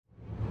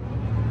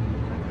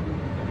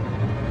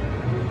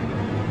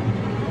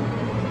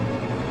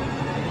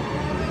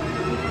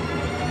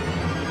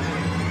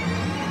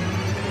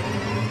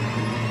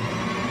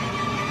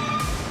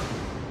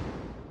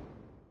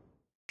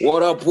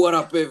What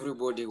up,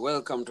 everybody?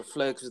 Welcome to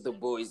Flex with the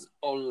Boys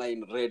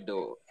Online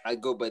Radio. I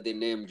go by the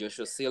name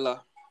Joshua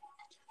Silla.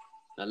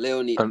 Na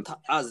leo ni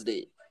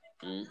Thursday.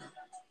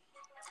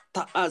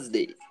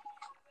 Thursday.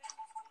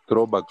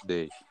 Throwback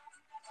day.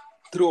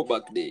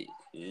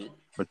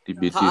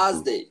 TBT.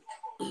 Thursday.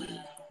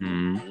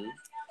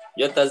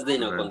 Your Thursday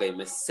inakuanga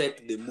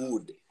imeset the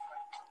mood.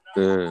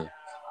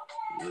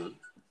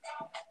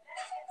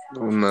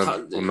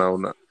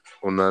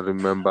 Una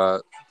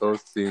remember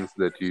those things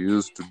that you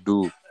used to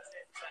do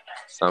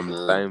some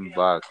time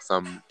back,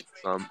 some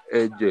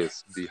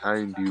ages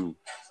behind you.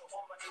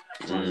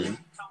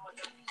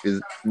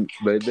 Is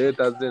by the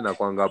Thursday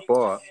inakuanga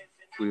poa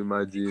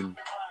kuimagine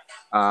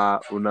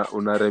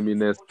una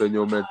reminisce penye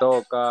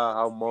umetoka,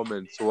 how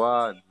moments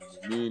were,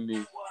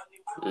 nini.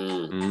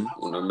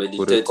 Una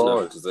meditate na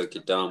vitu za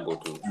kitambo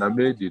tu. Na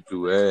medit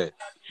tu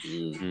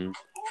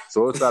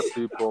So what's up,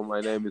 people?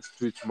 My name is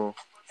Twitchmo.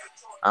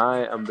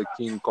 I am the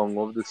King Kong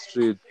of the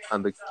street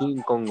and the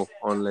King Kong of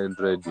online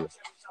radio.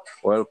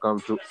 Welcome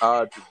to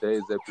our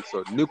today's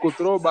episode. Niku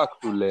throwback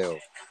to Leo.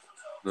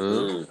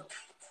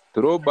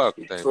 Throwback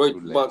time to Leo.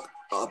 Throwback,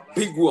 a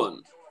big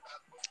one.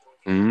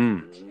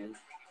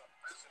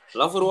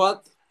 Love for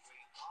what?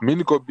 Mi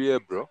niko bie,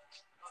 bro.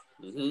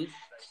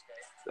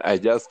 I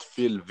just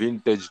feel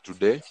vintage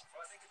today.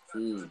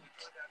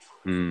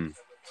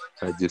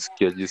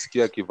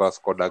 Najisikia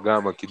Vasco da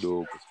Gama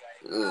kidogo.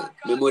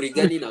 Memory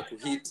gani na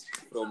kuhit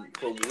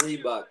from way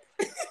back?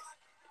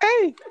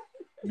 Hey,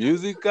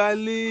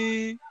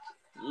 musically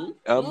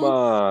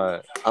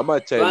ama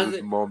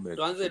childhood moment.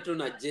 Tuanze tu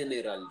na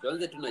general.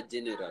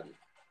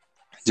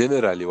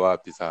 Generally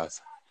wapi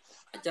sasa?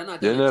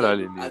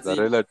 Generally ni the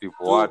relative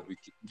word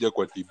ikija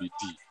kwa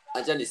TBT.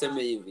 Acha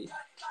niseme hivi.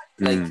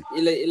 Like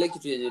ile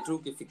kitu yenye tu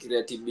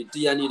ukifikiria TBT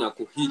yani na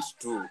kuhit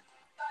tu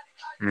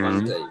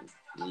one time.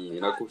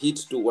 Na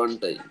kuhit tu one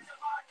time.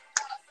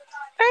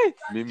 Hey,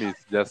 mimi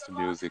it's just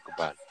music,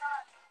 man.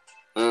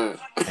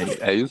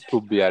 I used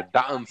to be a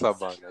dancer,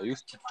 man. I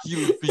used to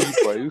kill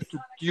people. I used to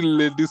kill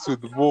ladies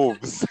with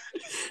moves.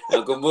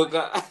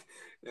 Nakumbuka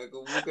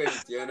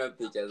nikiona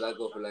picha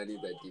zako fulani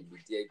za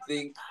TBT. I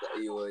think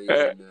you were in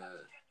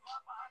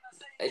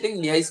I think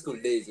ni high school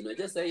days.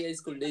 Just high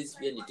school days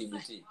pia ni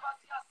TBT.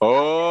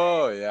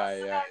 Oh,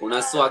 yeah.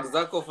 Una swag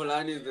zako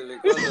fulani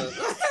zilikuwa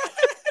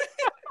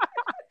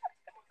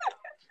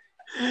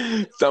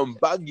some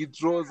baggy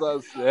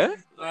trousers,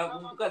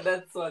 Nakumbuka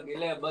that swag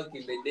ile ya back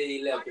in the day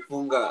ile ya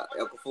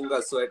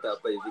kufunga sweater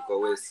hapa hivi kwa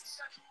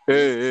waist.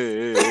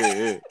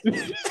 Hey.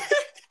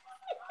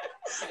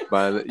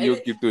 But hiyo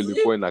kitu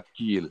ilikuwa na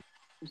kill.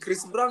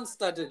 Chris Brown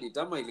started it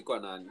ama ilikuwa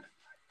nani?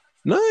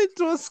 No, it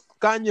was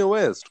Kanye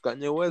West.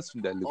 Kanye West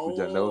ndiye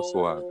alikuja nao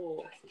swag.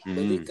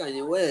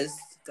 Kanye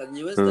West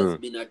has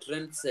been a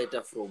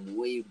trendsetter from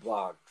way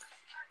back.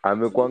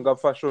 Amekuanga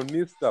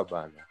fashionista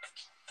bana.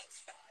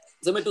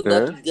 Sema tu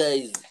that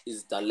guy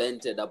is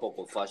talented hapo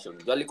kwa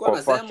fashion. Alikuwa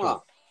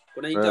anasema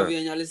kuna interview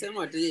yenye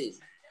alisema ati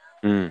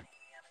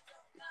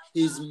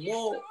he's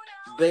more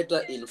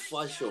better in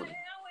fashion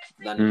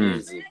than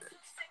music.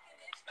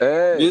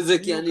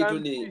 Music yani tu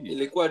ni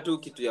ilikuwa tu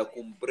kitu ya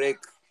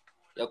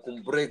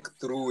kumbreak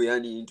through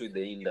yani into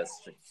the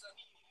industry.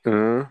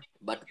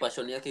 But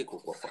passion yake iko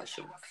kwa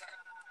fashion.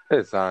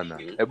 Sana.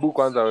 Hebu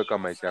kwanza weka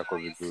mic yako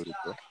vizuri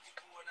bro.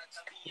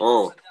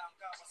 Oh.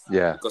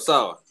 Yeah. Iko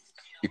sawa?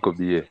 Iko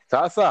bie.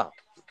 Sasa.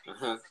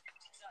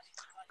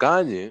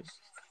 Kanye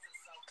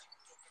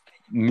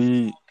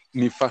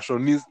ni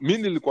fashionista.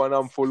 Mimi nilikuwa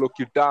na mfollow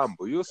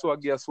kitambo. Hiyo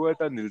swag ya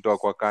sweater nilitoa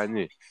kwa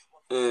Kanye.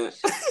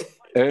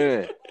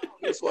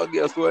 Swag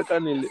ya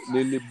sweater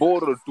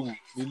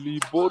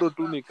niliboro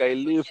tu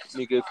nikailift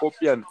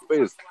nikacopy and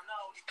paste.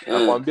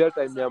 Nakwambia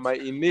time ya my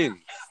innings.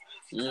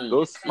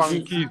 Those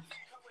funky.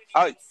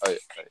 Ay.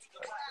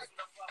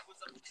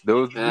 There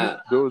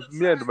was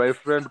me and my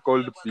friend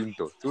called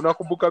Pinto.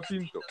 Unakumbuka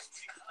Pinto?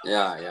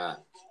 Yeah.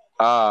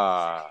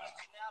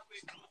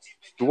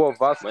 Two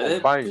of us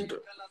combined.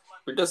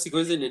 Pinto siku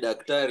hizi ni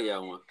daktari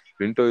ama?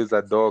 Pinto is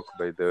a doc,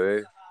 by the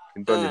way.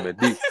 Pinto ni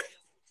medic.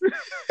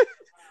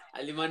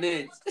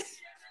 Alimanage.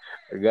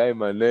 A guy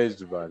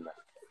managed bana.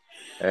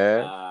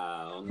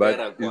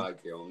 Ongera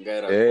kwake.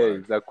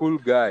 He's a cool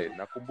guy.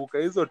 Nakumbuka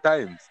hizo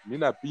times mimi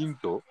na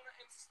Pinto.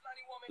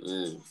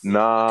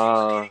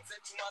 Na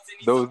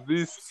there was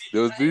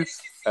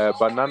this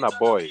banana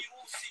boy,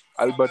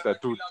 Albert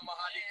Atuti.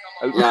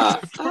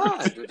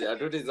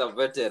 Atuti is a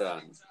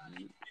veteran.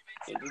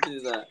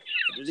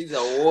 Atuti is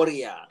a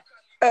warrior.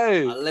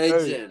 A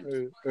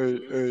legend.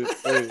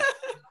 Hey.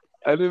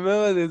 I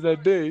remember there's a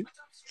day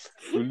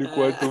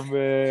tulikuwa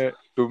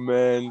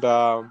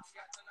tumeenda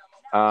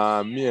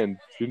me and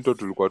Pinto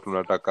tulikuwa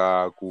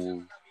tunataka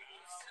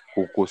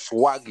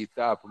kuswag it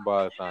up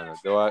mbaya sana.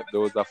 There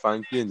was a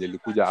funky yenye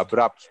ilikuja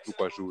abrupt tu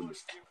kwa shule.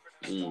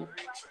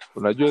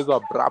 Unajua hizo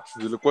abrupt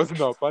zilikuwa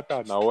zinawapata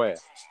anawea.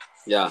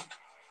 Yeah.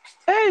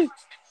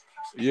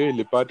 Hiyo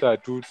ilipata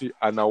Atuti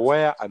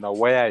anawea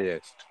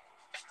yes.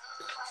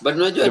 But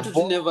unajua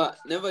Atuti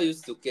never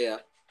used to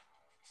care.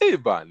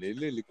 bana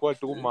ile ilikuwa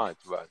too much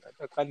bana.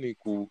 Nataka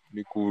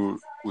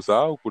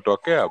kusahau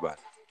kutokea bana.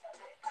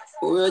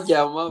 Huyo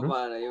jamaa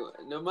bana,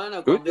 ndio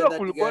maana kwambia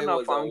that guy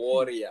was a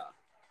warrior.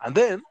 And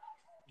then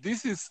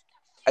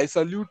I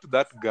salute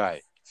that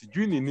guy.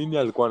 Sijui ni nini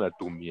alikuwa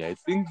anatumia. I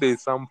think there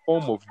is some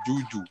form of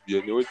juju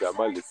yenye huyo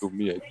jamaa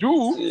alitumia.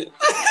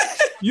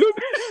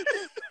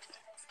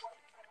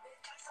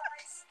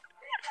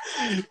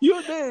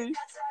 Your day,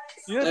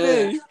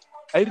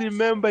 I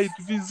remember it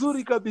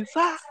vizuri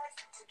kabisa.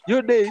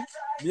 Your day,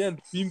 me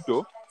and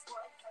Pinto,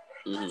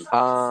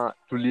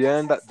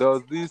 tulienda, there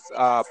was this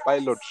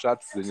pilot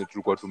shirts zenye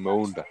tulikuwa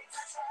tumeunda.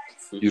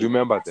 You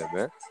remember them,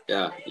 eh?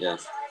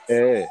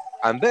 Yeah.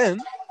 And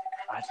then,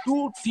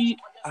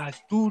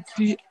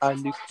 Atuti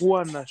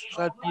alikuwa na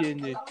shati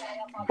yenye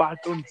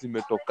button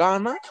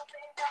zimetokana.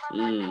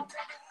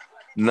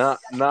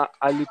 Na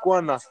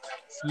alikuwa na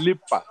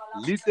slipper,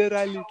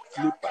 literally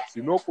slippers.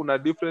 You know kuna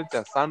difference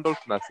ya sandals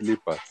na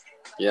slippers.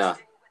 Yeah.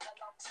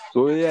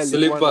 So yeye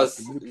alikuwa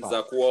slippers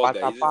za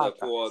kuoga, hizi za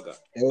kuoga.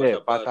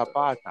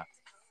 Pata.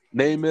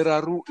 Na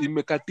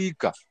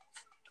imekatika.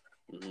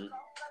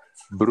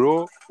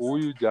 Bro,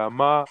 huyu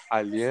jamaa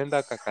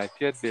alienda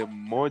kakatia dem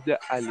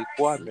moja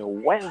alikuwa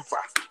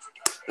ameweza.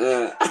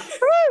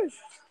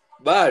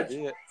 But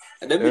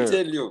let me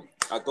tell you,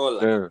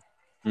 Akola.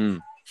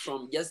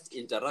 From just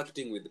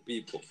interacting with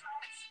people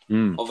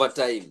over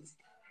time,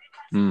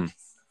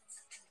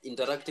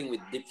 interacting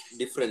with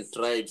different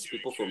tribes,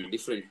 people from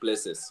different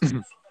places.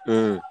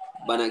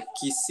 Bana,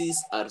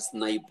 kisses are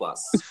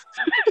snipers.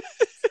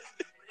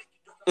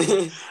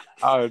 You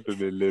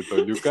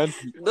can't.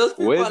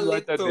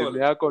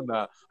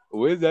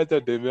 Wezi acha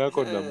demu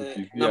yako na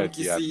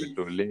mkisia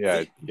ametolea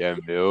ati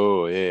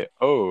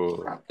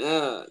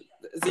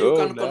So you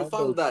can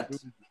confirm that.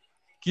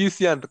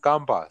 Kissy and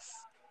Campus,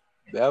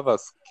 they have a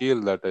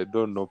skill that I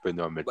don't know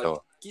penye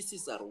wametoa.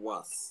 Kisses are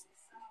worse.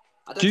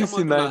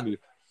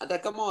 Hata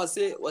kama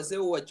wase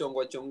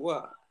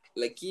wachongwa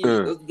lakini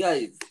those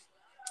guys.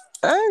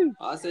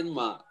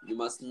 Asema you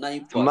must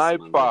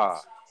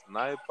sniper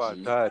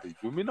tari.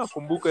 Mimi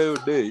nakumbuka hiyo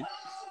day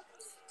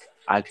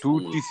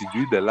Atuti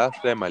sijui the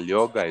last time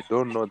alioga. I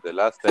don't know the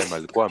last time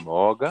alikuwa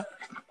ameoga.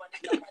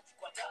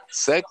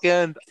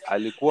 Second,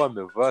 alikuwa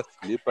amevaa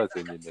slippers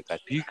zenye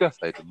imekatika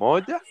side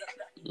moja.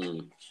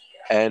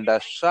 And a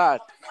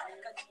shirt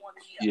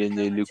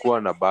yenye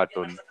ilikuwa na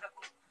button,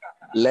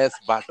 less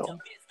button.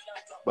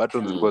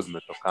 Buttons zilikuwa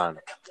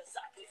zimetokana.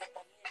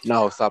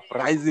 Now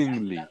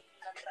surprisingly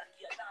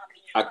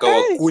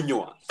akawa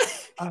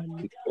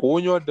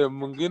kunywa de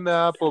mwingine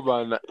hapo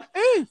bana.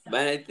 But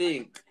I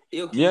think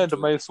me and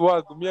my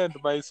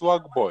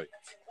swag boy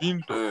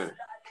Pinto.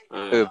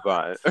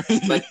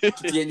 But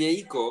kitu yenye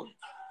iko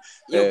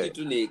hiyo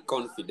kitu ni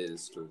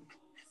confidence tu.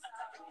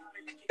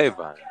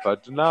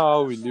 But now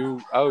how will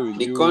you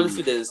ni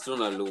confidence tu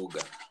na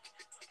lugha.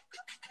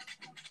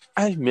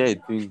 I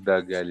think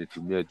that guy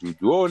alitumia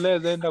juju.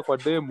 Unaweza enda kwa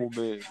demu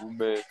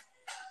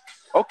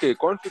okay,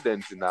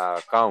 confidence na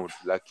account,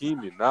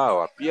 lakini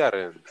now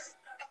appearance.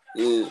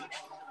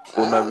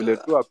 Kuna vile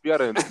tu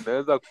appearance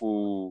inaweza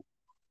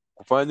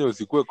kufanya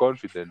usikue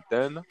confident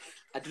tena.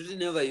 Atuti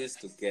never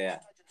used to care.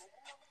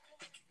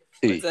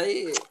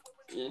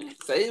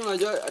 Sahi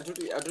unajua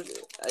Atuti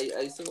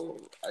I saw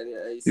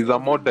he's a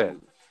model.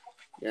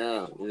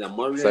 Yeah, he's a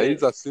model. So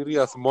he's a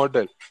serious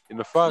model.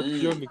 In fact,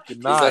 hiyo ni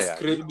kinaya.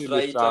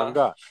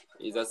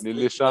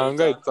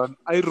 Nilishanga it's an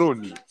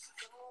irony.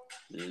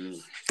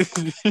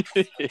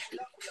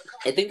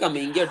 I think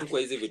ameingia tu kwa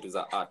hizi vitu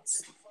za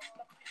arts.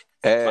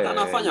 But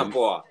anafanya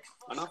poa.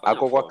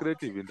 Ako kwa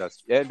creative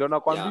industry. Ndio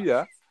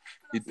nakwambia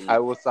I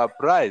was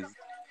surprised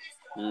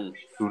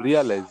to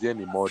realize yeye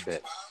ni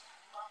model.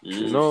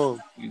 You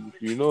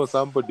know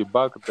somebody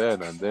back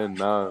then and then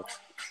now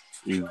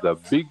is a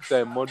big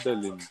time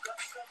model in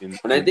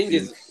and I think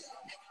is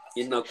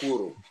in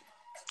Nakuru.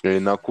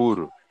 In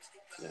Nakuru.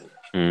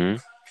 Yeah.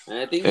 And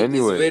I think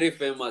he's very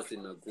famous in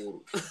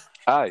Nakuru.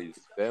 He's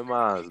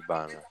famous,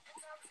 bana.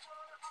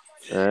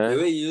 The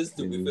way he used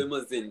to be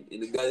famous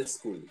in girls'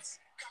 schools.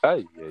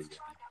 Yeah.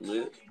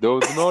 There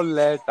was no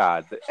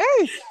letter.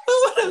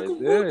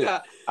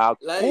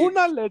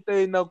 Hakuna letter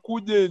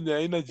inakuja yenye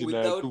haina jina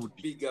ya Tuti.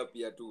 Without big up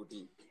ya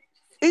Tuti.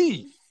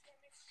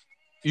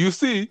 You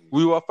see,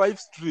 we were 5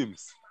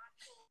 streams.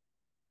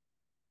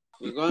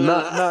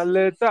 Na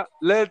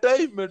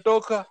letter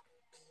imetoka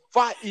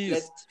Far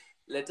East.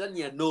 Letter ni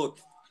ya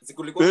North.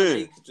 Sikulikuwa na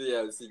kitu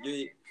ya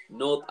sijui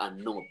North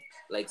and North.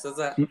 Like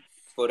sasa,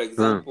 for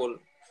example,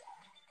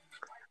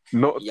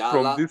 North Yala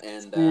from this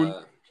and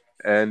school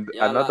and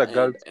Yala another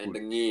girl's school. And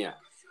Ngia.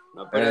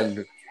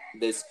 And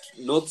the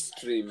North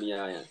Stream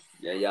ya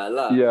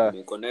Yala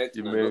connect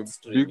na North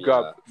Stream big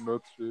up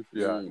North Stream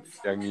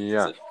ya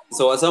Ngia.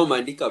 So wasa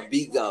umeandika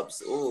big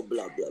ups,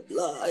 blah blah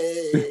blah.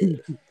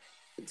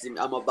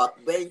 I'm a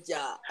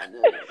backbencher.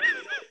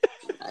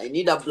 I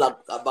need a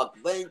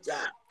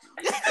backbencher.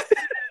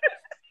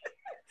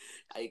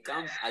 I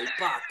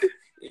park.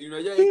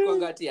 Unajua iko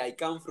ngati I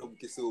come from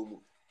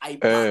Kisumu. I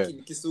park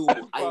in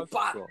Kisumu. I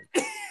park.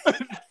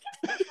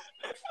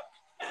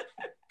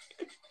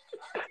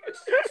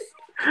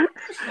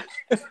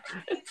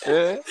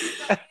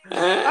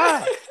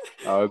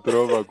 Our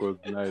throwback was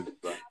nice,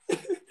 man.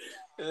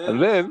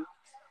 And then,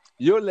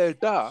 year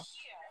later,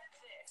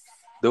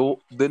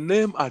 the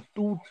name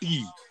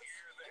Atuti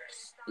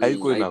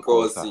haiko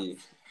inakosa.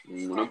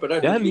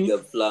 Unapata tu big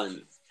up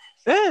fulani.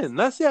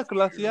 Nasi ya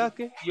klasi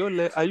yake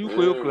yole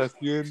hayuko hiyo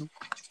klasi yenu.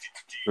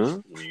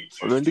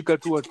 Wameandika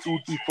tu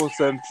Atuti for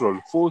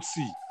Central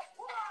 4C.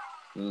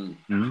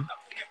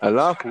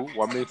 Alafu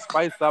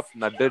spice up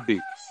na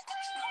Dedix.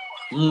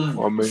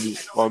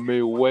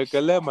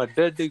 Wamewekelea ma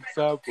Dedix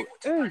hapo.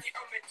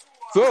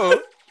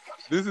 So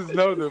this is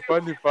now the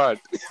funny part.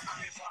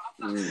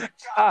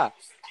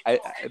 I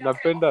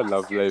napenda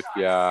love life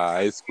ya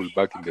high school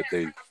back in the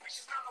days.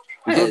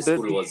 High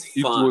school was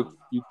fun.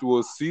 It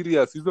was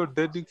serious.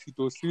 Dedix, it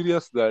was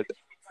serious that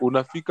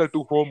unafika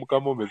tu home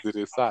kama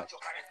umeziresearch.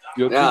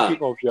 You're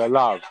thinking of your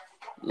love.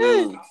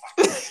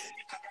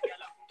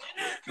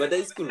 But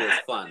high school was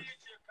fun.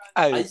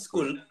 High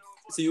school.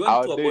 So you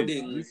went to a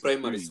boarding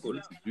primary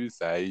school? Me,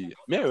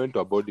 I went to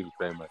a boarding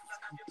primary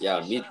school. Yeah,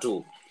 me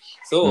too.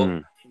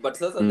 So, but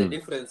sasa the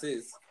difference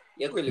is,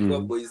 yako ilikuwa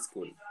boys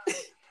school.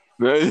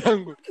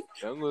 yangu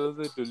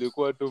sasa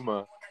tulikuwa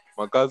tu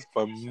makazi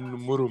pa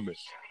murume.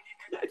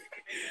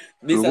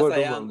 Mi sasa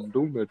yangu.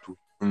 Ndume tu.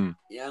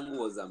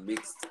 Yangu was a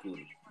mixed school.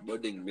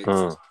 Boarding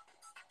mixed.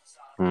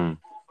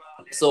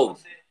 So,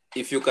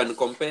 if you can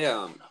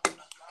compare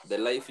the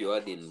life you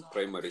had in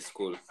primary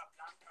school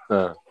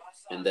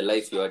and the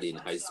life you had in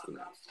high school,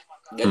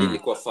 gani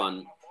ilikuwa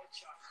fun?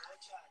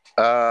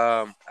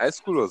 High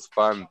school was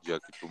fun juu ya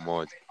kitu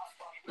moja.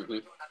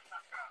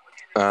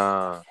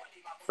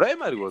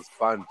 Primary was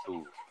fun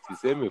too.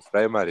 Sisemi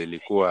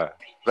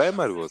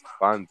primary was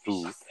fun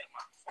too.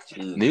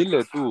 Ni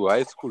ile tu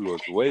high school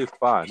was way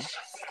fun.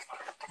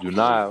 You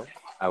know,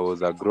 I was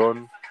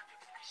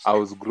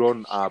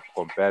grown up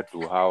compared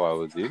to how I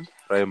was in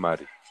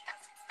primary.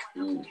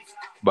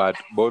 But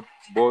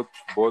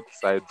both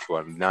sides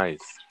were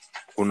nice.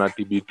 Kuna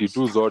TBT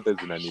tu zote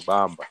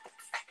zinanibamba.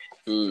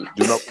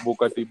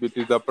 Unakumbuka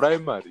TBT za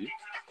primary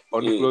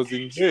on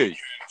closing day.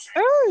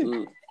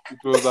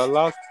 It was a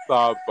last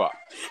supper.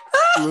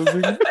 So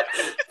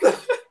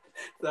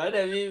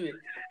mimi,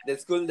 the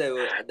school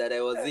that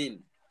I was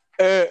in,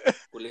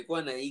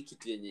 kulikuwa na hii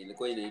kitu yenye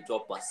ilikuwa inaitwa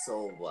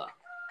Passover.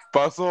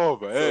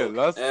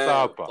 Last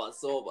supper.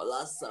 Passover,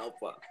 last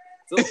supper.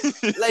 So,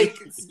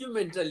 like, sijui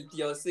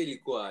mentality ya wase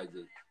ilikuwa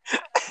aje.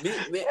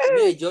 Me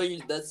I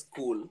joined that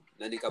school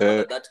na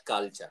nikapata that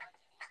culture.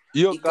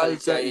 Hiyo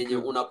culture yenye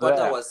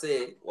unapata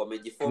wase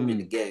wamejiform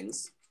in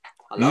gangs.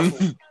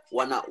 Alafu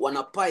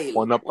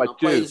wana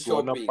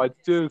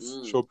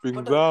purchase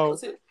shopping zao.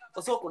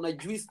 Sasa kuna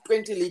juice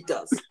 20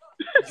 liters.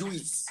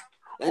 Juice.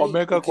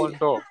 Wameka kwa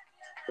ndoo.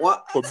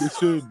 Kwa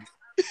bisheni.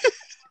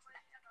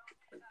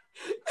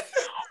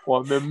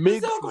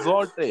 Wamemix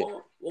zote.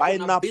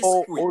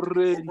 Pineapple,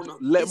 orange,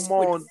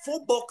 lemon.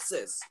 4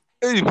 boxes.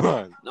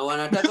 Man. Na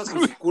wanataka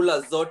kuzikula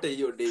zote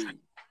hiyo day.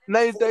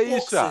 Na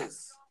itaisha.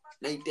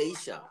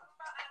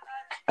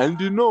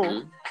 And you know,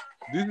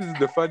 this is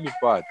the funny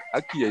part.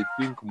 Aki, I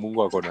think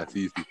Mungu ako na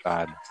sisi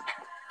sana.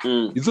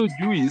 Hizo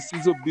juice,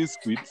 hizo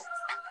biscuits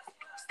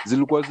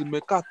zilikuwa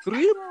zimekaa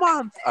 3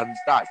 months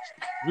untouched.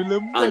 Vile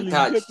Mungu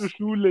aliingia tu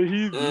shule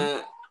hivi.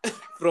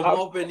 From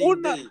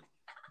opening day.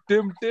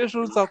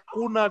 Temptations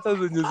hakuna hata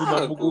zenye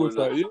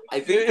zinamgusa.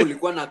 I think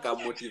kulikuwa na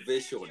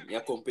motivation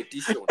ya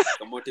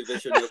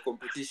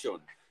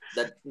competition.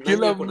 That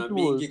kila kuna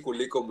mingi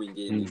kuliko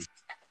mwingine.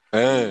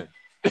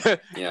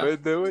 By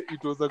the way,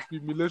 it was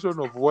accumulation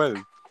of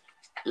wealth.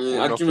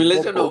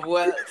 Accumulation of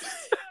wealth.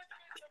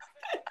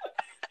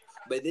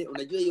 By the way,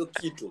 unajua hiyo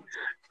kitu.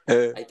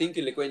 I think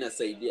ilikuwa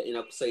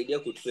inakusaidia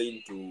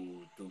kutrain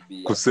to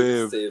be a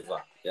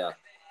saver. Yeah.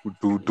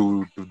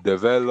 To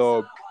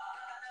develop.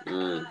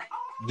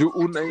 You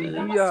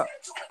unaingia,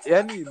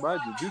 yani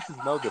imagine, this is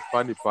now the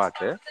funny part,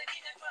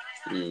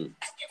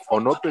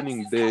 On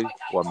opening day,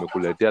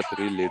 wamekuletea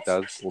 3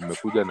 liters,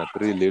 umekuja na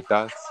 3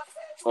 liters.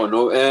 Oh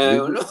no,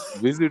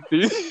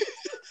 visiting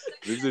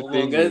is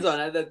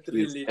another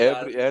 3 liters.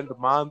 Every end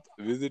month,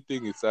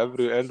 visiting is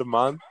every end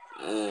month.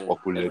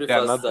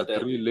 Wakuletea another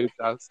 3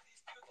 liters.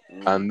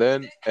 And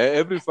then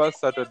every first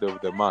Saturday of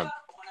the month.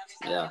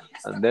 Yeah.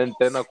 And then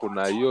tena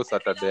kuna hiyo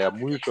Saturday ya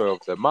mwisho of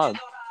the month.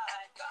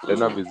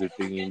 Tena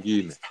visiting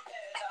ingine.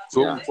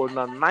 So uko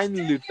na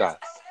 9 liters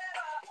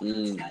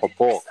a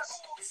box.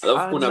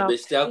 Alafu kuna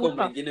best yako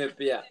mwingine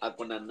pia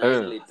akona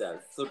 9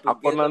 liters. So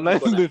akona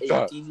 9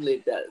 liters. 18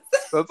 liters.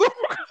 Sasa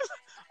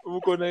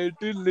uko na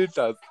 18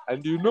 liters.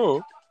 And you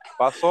know,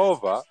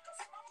 Passover,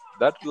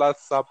 that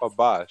last supper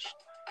bash,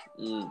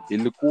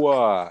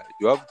 ilikuwa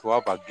you have to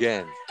have a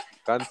gang.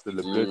 You can't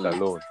celebrate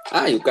alone.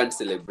 You can't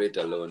celebrate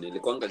alone.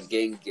 Ilikuwa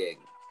gang.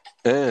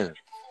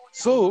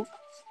 So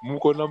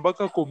mko na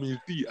mpaka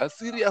committee, a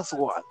serious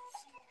one.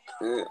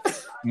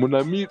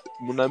 Muna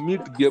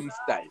meet game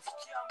style.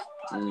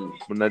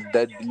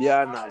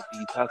 Mnadadiliana ati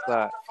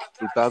sasa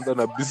tutaanza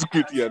na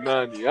biscuit ya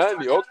nani.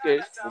 Yani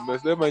okay,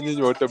 umesema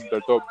nyinyi wote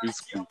mtatoa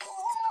biscuit.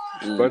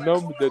 Bana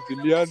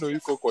mjadiliano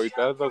iko kwa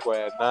itaanza kwa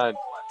ya nani.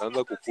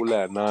 utaanza kukula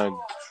ya nani,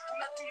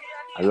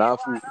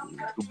 alafu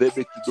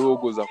tubebe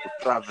kidogo za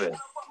kutravel.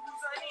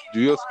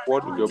 Hiyo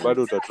sport ndio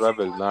bado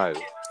utatravel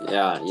nayo.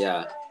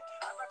 Yeah.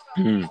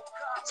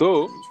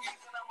 So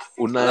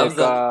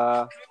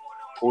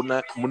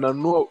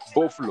mnanunua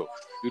buffalo.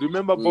 You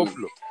remember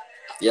buffalo?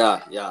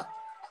 Yeah.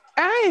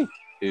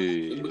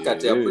 Hey.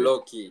 Mkate ya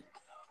blocky.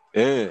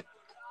 The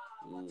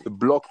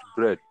blocked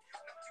bread.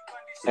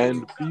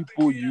 And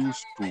people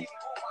used to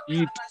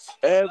eat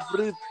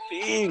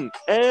everything.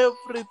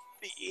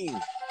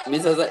 Mimi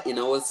sasa in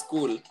our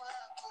school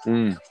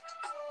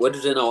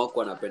watu tena wako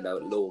wanapenda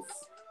loaf.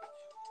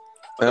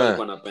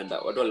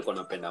 Watu walikuwa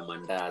wanapenda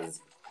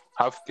mandazi.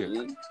 Half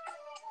cake.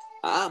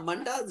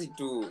 Mandazi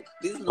tu.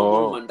 This is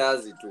normal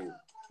mandazi tu.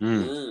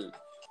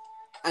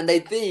 And I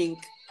think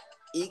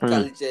hii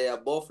culture ya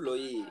buffalo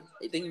hii,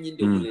 I think nyinyi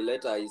ndio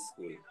mlileta high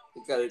school.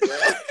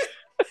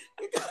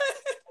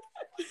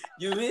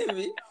 You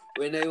maybe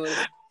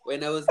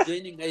when I was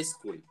joining high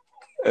school.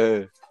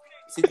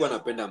 Sikuwa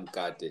napenda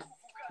mkate.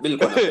 Mimi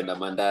nilikuwa napenda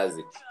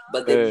mandazi.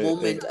 But the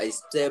moment I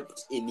stepped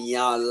in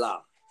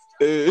Yala,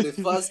 the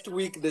first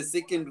week, the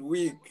second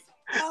week,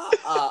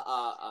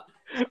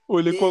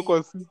 ulikuwa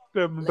kwa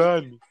system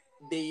ndani.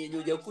 Day yenye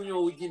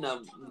hujakunywa uji na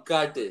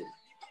mkate.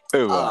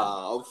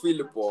 I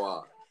feel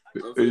poa.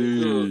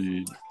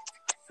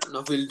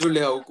 Na feel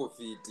tule huko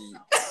fiti.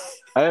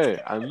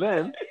 And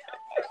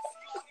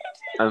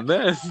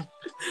then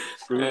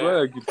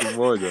kulikuwa kitu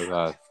moja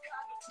sasa.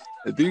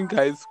 I think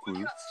high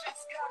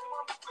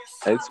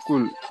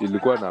school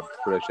ilikuwa na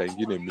pressure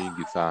nyingine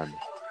mingi sana.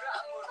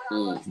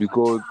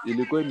 Because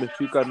ilikuwa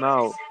imefika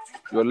now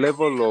your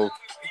level of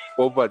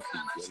poverty,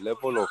 your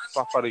level of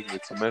suffering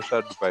is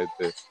measured by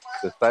the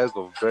size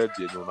of bread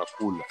yenye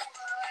unakula.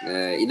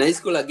 In high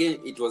school again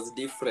it was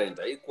different.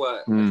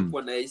 Haikuwa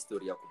na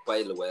history ya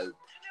kupile wealth.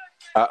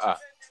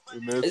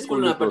 In high school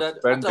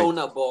unapata hata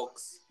una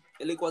box.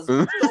 Ilikuwa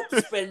stop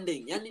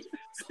spending. Yani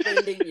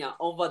spending ya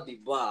over the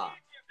bar.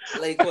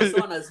 Like was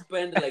wanna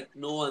spend like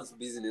no one's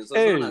business.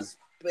 Was wanna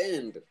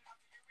spend.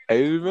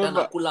 I remember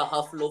anakula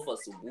half loaf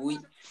asubuhi.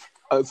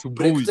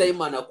 Break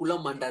time anakula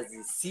mandazi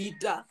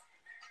 6.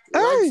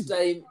 Lunch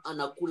time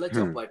anakula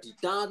chapati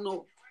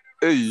 5.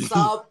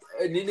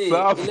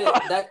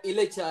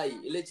 Ile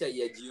chai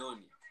ya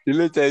jioni.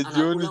 Ile chai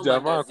jioni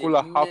jamaa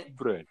kula half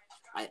bread.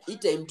 Hii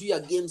time tu ya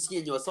games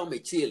yenye wasome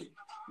chill.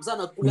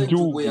 Msana kula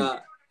njugu.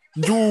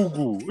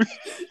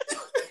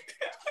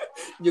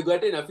 Njugu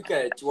hata inafika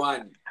ya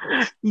chwani.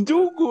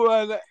 Njugu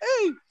wala.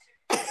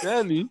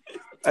 Yani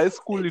high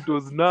school it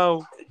was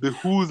now the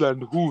who's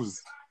and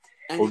who's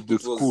of the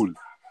school.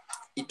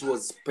 It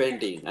was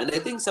spending, and I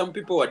think some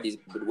people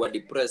were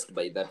depressed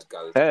by that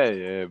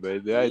culture. By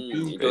the I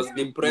think it was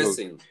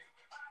depressing.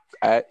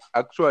 I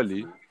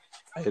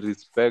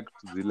respect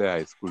zile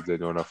high schools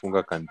zenye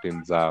wanafunga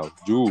canteen zao.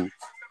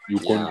 You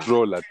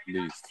control at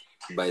least.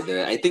 By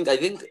the I think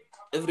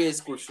every high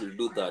school should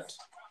do that.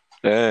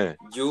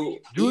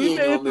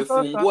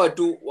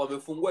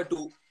 Wamefungua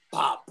tu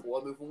pap.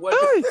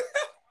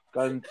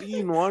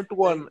 Canteen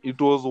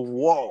it was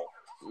war.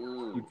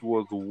 It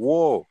was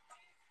war.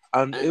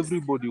 And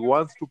everybody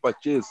wants to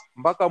purchase.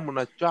 Mpaka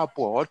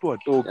mnachapwa watu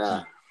watoki.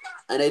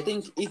 And I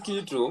think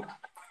ikitu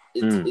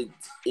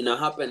it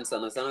happen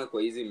sana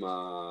kwa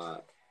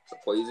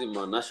hizi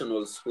ma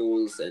national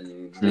schools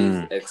and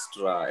these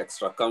extra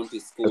county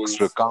schools.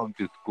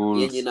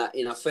 Yenye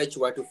ina fetch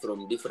watu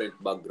from different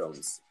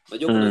backgrounds.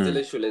 Unajua kuna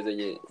zile shule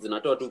zenye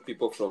zinatoa tu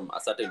people from a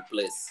certain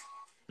place.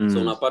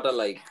 So unapata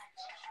like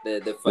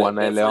the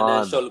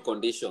financial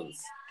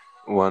conditions.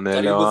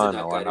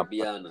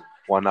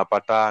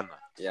 Wanapatana.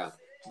 Yeah,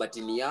 but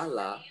in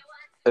Yala,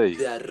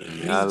 they are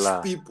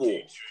rich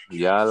people.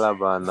 Yala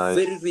bana.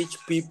 Very rich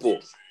people.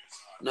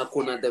 Na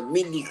kuna the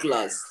middle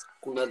class,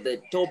 kuna the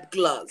top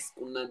class,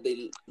 kuna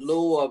the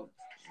lower,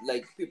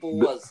 like people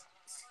who are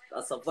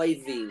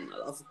surviving.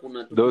 Alafu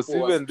kuna people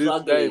who are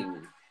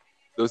struggling.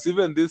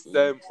 Even this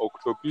time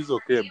Octopizzo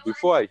came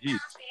before I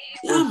hit.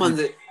 Yeah, man.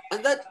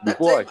 And that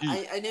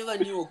time, I never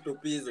knew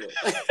Octopizzo.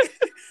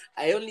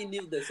 I only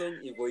knew the song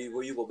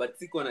Ivo, but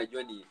sikuwa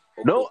najua ni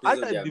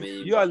Octopizzo ndiye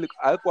ameimba.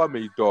 Hakuwa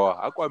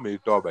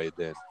ameitoa by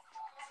then.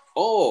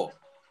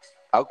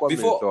 Hakuwa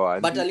ameitoa.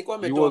 But alikuwa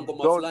ametoa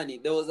ngoma fulani.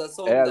 There was a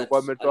song that alikuwa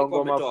ametoa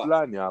ngoma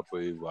fulani hapo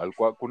hivyo.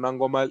 Alikuwa kuna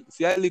ngoma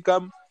si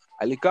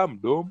alikam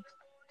dome.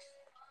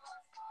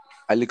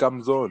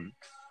 Alikam zone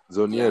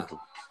yetu.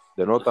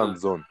 The northern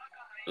zone.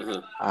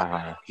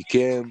 He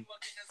came.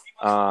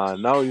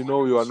 Now you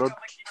know you are not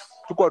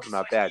tuko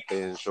tunapea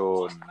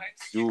attention.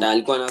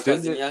 Alikuwa na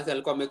cousin yake,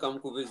 alikuwa ameka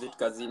mkuvisit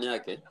cousin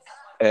yake.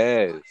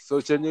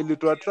 So chenye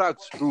little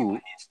attracts tu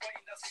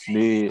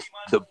ni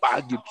the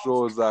baggy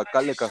trousers,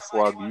 kale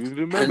kaswag. You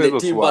remember the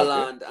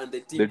Timberland and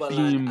the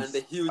Timberland and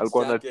the huge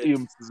alikuwa na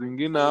teams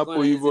zingine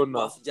hapo hivyo na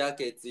puff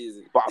jackets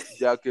hizi. Puff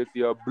jacket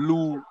ya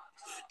blue,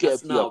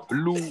 cap ya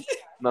blue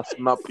na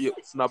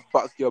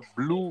snapback ya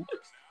blue.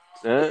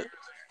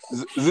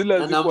 Zile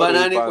ziko namba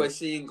 8 kwa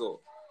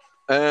shingo.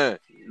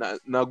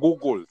 Na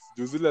goggles.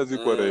 Zile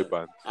ziko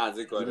Ray-Ban.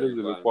 Ziko zile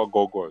zilikuwa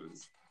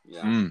goggles.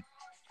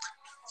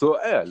 So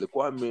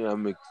alikuwa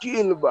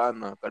amekill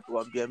bana,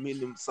 akatuambia mimi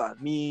ni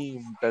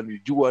msanii,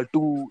 mtanijua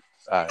tu.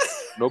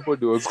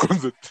 Nobody was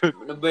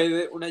concentrated. By the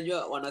way,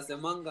 unajua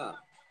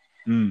wanasemanga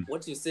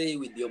what you say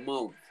with your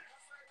mouth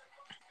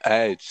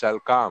it shall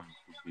come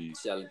to be.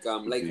 Shall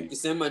come. Like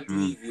ukisema tu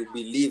if you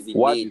believe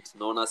in it,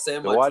 na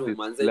unasema tu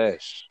manze,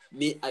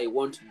 me I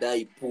won't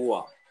die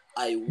poor.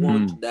 I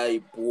won't die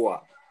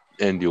poor.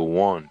 And you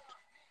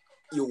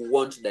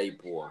won't die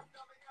poor.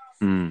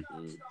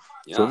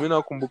 Yeah. So mimi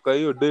nakumbuka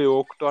hiyo day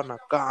Okto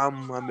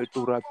anakam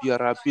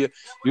ameturapia.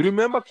 You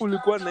remember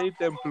kulikuwa na hii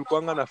time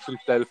tulikuanga na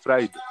Freestyle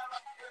Friday?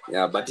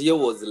 Yeah, but here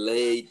was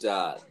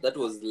later. That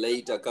was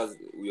later cuz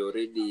we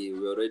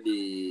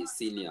already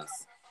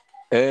seniors.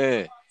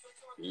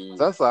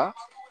 Sasa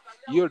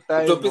hiyo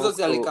time Topizo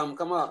si alikam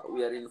kama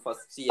we are in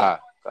first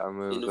year.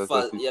 Kama in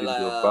first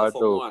year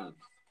form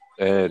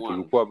 1.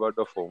 Tulikuwa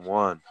bado form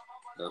 1.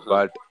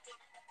 But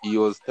he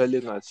was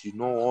telling us, you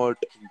know what,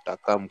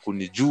 mtakam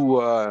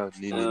kunijua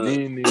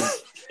nini.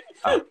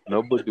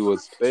 Nobody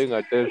was paying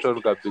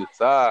attention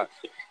kabisa.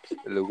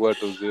 Ilikuwa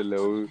tu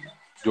zile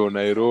John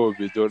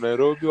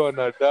Nairobi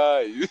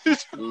wanadai.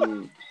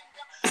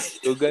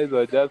 So guys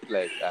were just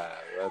like,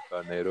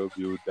 watu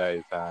Nairobi who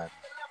die sana.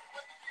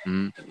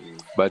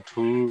 But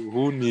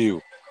who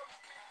knew?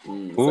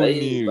 Who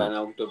knew?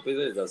 Bana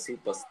Octopizzo is a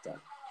superstar.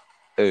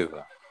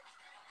 Ever.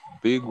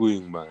 Big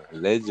wing man,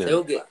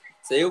 legend.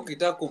 Sasa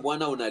ukitaka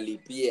kumwona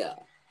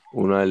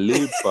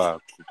unalipa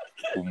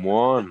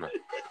kumwona.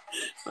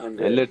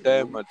 Ile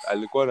time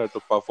alikuwa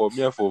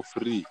anatuperformia for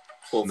free.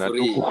 Na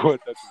tukuwa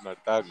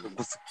tunataka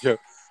kusikia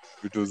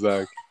vitu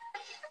zake.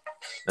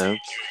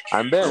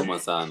 And then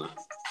sana.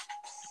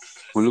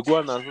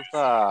 Kulikuwa na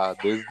sasa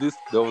there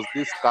was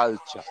this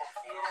culture.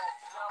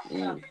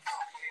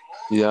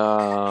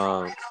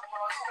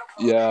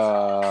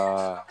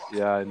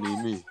 Ya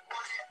nini?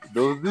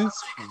 There was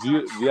this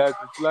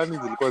viatu fulani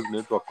zilikuwa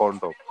zinaitwa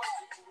condom.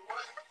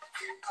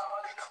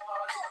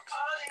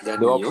 They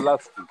were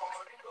plastic.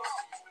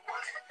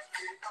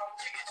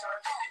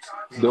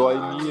 They were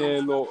in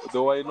yellow.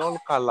 They were in all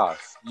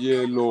colors.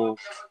 Yellow.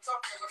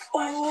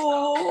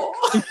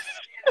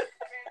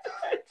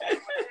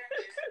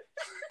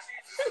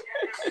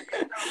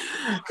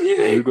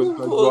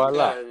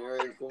 Nimekumbuka.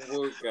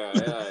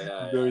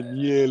 The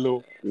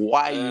yellow,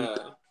 white,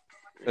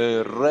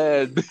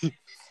 red,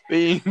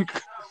 pink.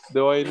 They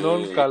were in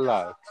all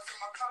colors.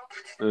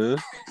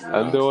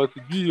 And there was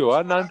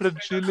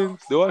 100 shillings.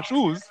 There were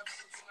shoes.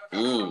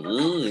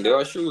 There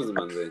were shoes,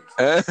 man.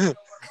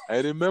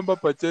 I remember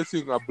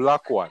purchasing a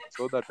black one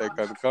so that I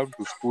can come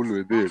to school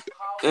with it.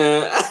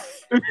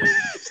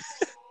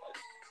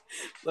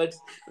 But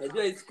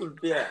najua high school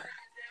pia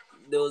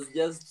there was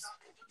just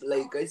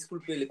like high school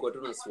pia ilikuwa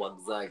tu na swag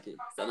zake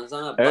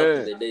sana back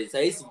in the day.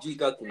 Sasa sijui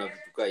kama kuna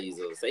vitu kama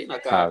hizo. Sasa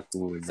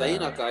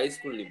inakaa high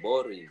school ni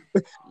boring.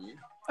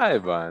 Hi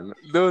man,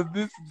 there was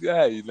this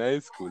guy in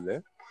high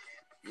school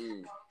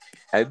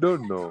I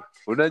don't know.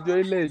 Unajua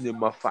ile yenye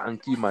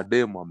mafanki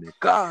mademo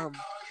amekaa.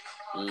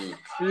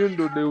 Hiyo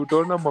ndio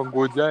utaona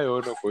mangoja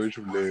yaona kwa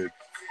shule.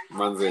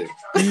 Manze.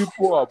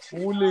 People are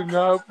pulling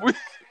up.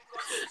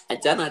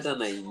 Achana hata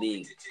na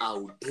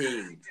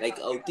outing.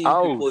 Like outing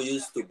people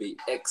used to be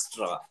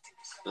extra.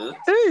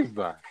 Hey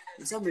man.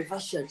 Some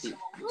shati.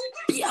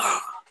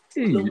 Yeah.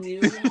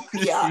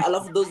 I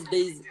love those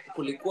days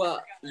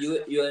kulikuwa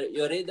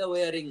you're either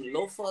wearing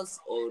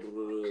loafers or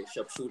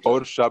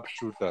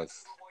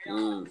sharpshooters.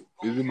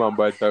 Hizi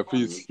mambo ya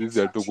tafis hizi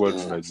hatukuwa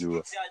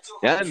tunajua.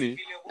 Yani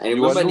I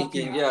remember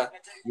nikiingia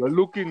you are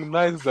looking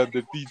nice than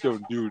the teacher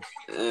on duty.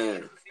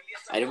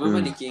 I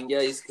remember nikiingia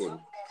high school.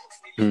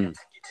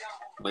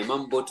 My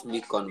mom bought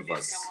me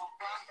Converse.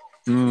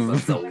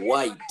 Converse are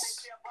white.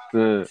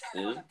 And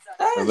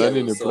then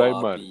in the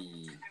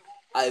primary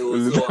I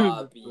was so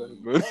happy.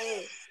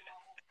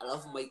 I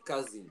love my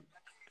cousin.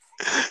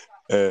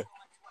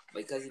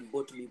 My cousin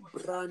bought me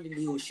brand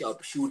new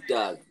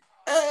sharpshooters.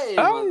 Hey,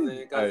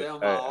 man,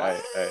 kasema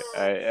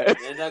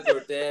nenda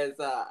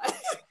kutesa.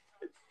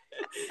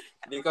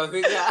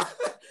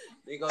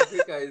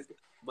 Nikafika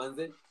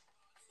manze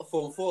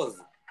form 4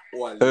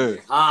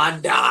 wale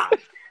handa.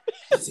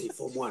 Say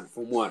form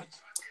 1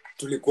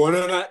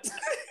 tulikuona na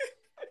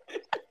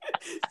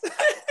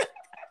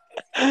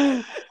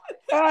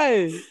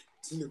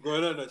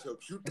tulikuona na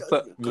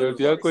sharpshooters. Ndio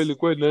yako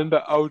ilikuwa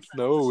inaenda out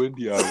na wewe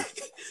uendi out.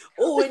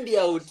 Uendi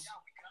out.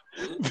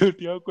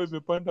 Ndio yako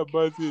imepanda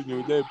basi yenye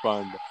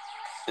hujaipanda.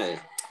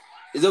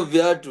 Hizo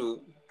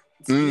viatu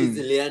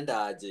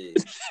zilienda aje?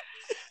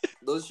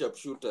 Those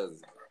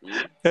sharpshooters.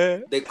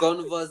 The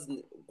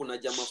Converse, kuna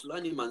jamaa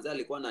fulani manze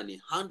alikuwa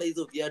ananihanda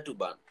hizo viatu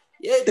bana.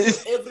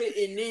 Every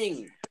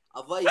inning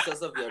avai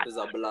sasa viatu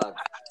za black.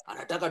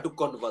 Anataka tu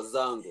Converse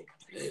zangu.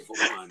 For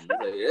man.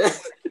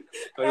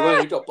 Alikuwa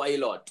anaitwa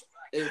pilot.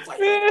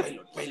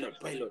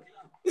 Pilot.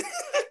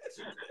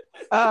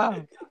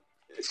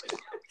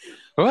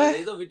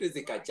 Hizo vitu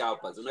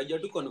zikachapa. Unajua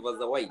tu Converse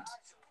za white.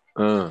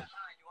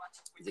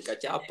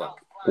 Zikachapa.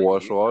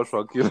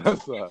 Kuoshwa kila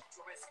saa.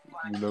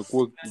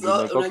 Ninakuwa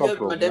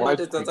unajua madema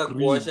sasa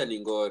kuosha ni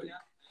ngori.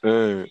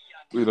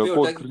 Inakuwa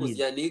utaki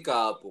kuzianika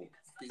hapo.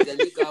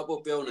 Kizianika hapo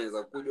pia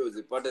unaweza kuja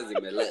uzipate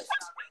zimeleft.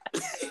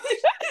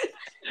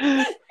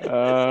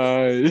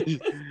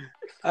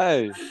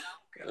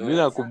 Mimi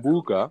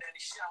nakumbuka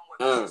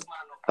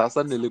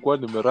sasa nilikuwa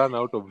nimerun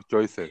out of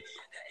choices.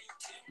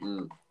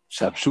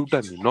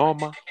 Sharpshooter ni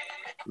noma,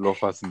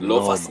 loafers ni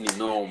noma.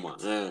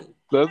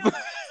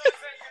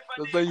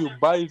 Sasa you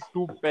buy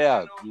 2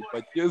 pairs, you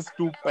purchase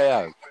 2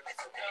 pairs.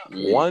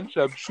 One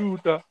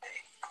sharpshooter,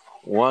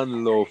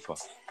 one loafer.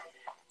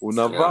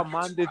 Unavaa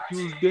Monday,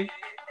 Tuesday,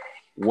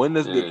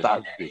 Wednesday,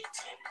 Thursday.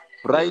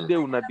 Friday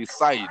una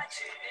decide.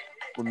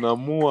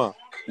 Unaamua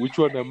which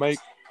one am I.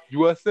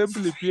 Your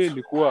assembly pia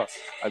ilikuwa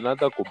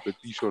another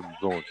competition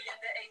zone.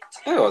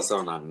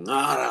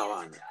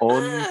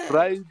 On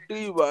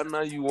Friday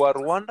bana, you are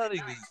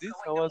wondering, is this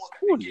our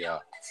school?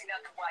 Yeah.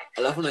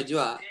 Alafu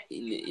unajua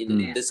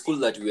in the school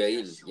that we are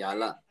in,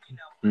 Yala.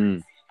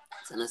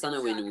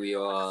 Sana when we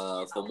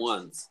were form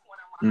 1s.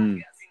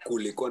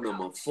 Kulikuwa na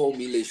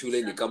maform ile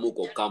shule ni kama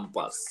uko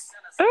campus.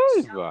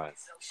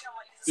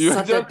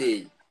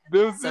 Saturday.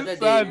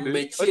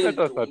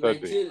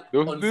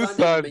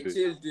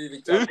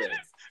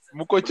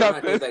 Mko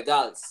chapel.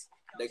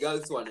 The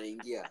girls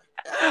wanaingia.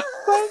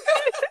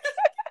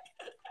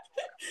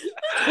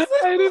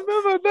 I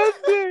remember that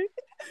day.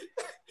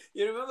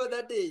 You remember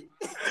that day?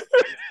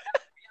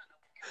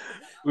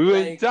 We were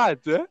in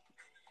church,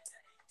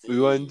 We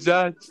were in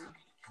church.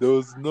 There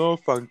was no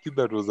funky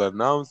that was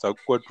announced.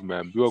 Hakuwa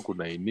tumeambiwa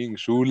kuna inning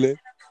shule.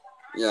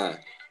 Yeah.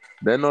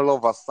 Then all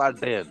of a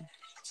sudden,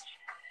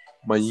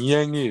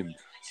 manyangin.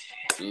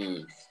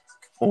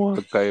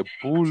 Wakae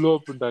pull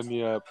up ndani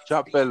ya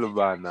chapel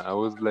bana. I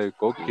was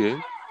like, okay.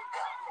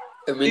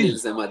 I mean,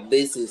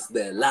 this is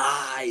the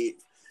life.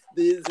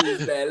 This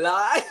is the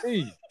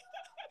life.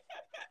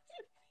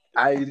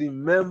 I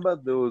remember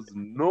there was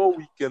no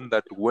weekend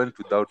that went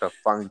without a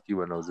funky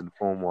when I was in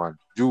Form 1.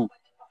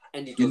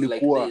 And it was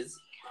like this.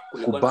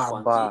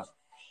 Kubamba,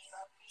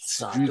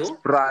 Street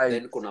Sprite,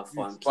 then kuna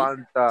funky,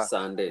 Fanta,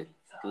 Sunday.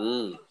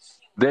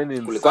 Then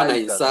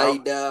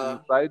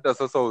Insider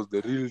sasa was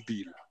the real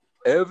deal.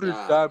 Every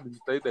time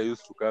Insider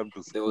used to come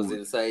to school. There was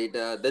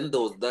Insider. Then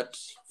there was that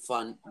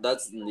fun.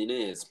 That's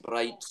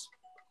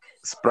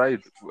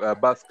Sprite,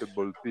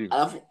 basketball thing.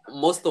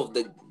 Most of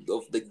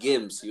the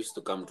games used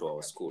to come to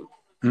our school.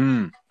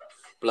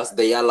 Plus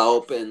the Yala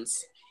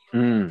Opens.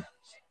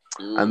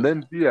 And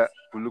then pia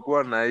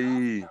kulikuwa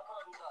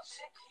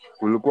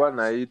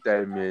na hii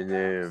time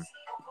yenye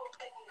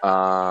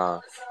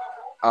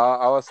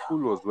our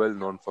school was well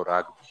known for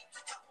rugby.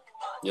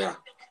 Yeah.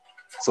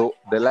 So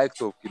the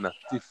likes of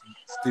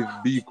Steve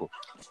Biko.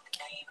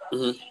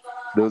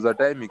 There was a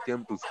time he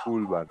came to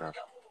school, bana.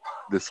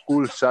 The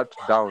school shut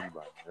down,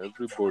 bana.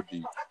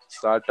 Everybody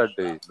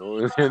Saturday,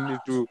 no any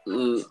to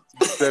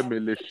system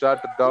really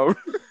shut down.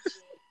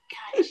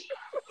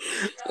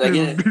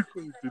 Again,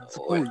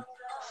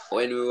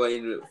 when we were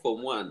in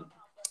Form 1,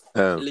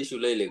 ile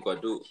shule ilikuwa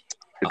tu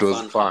it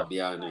was fun.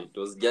 It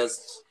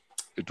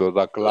was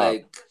a club.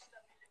 Like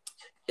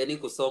yani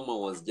kusoma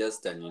was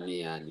just a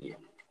nini yani.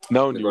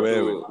 Now ni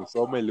wewe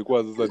kusoma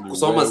ilikuwa sasa ni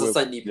kusoma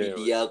sasa ni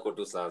bidii yako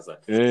tu sasa.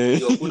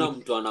 Hakuna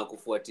mtu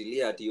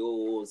anakufuatilia ati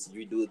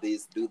sijui do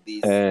this.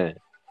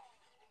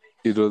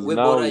 It was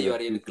now you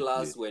are in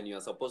class when you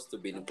are supposed to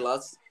be in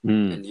class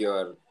and you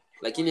are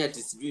lakini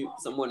ati sijui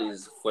someone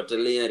is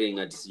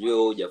fuatilia ati sijui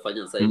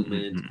hujafanya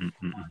assignment.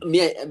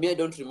 Me I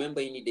don't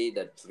remember any day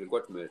that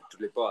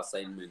tulipewa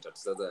assignment ati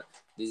sasa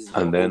this is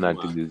and then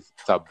until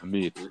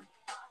submit.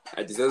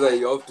 Ati sasa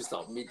you have to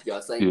submit your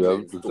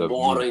assignment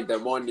tomorrow in the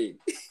morning.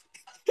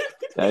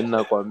 And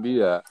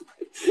nakwambia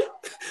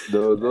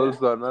there was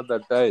also another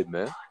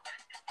time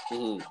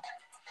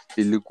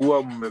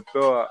ilikuwa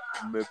mmepewa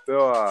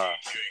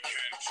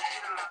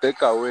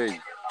take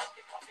away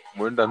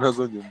mwenda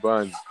nazo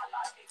nyumbani.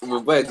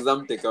 Umepewa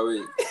exam take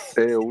away.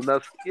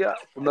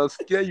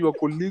 Unasikia your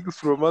colleagues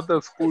from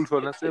other schools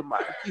wanasema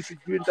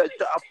sijui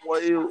nitachapwa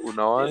hiyo,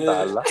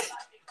 unawanda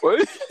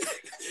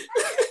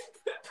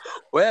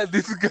where are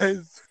these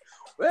guys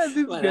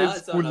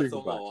schooling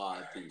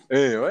wapi?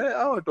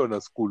 Hao watu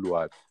wana school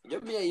wapi?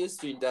 Me I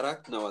used to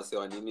interact na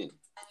wasewa nini?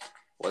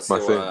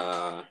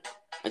 Wasewa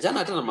ajana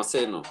hata na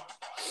Maseno.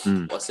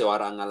 Wasewa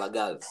Rangala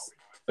girls.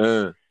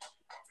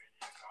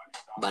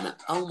 Bana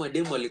au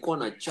mademu walikuwa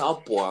na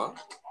chapwa.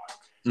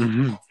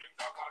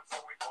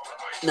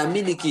 Na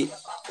mimi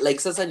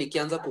sasa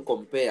nikianza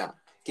kucompare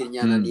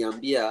Kenya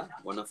ananiambia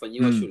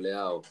wanafanyiwa shule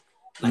yao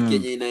na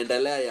Kenya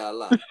inaendelea ya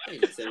Allah.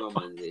 Nasema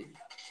manze.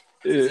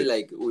 It's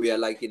like we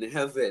are like in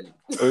heaven.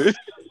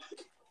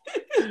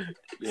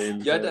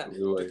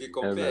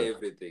 Tukicompare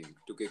everything.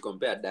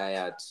 Tukicompare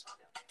diet.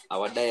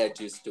 Our diet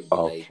used to be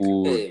like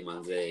hey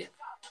manze.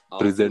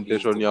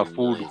 Presentation ya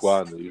food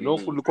kwanza. You know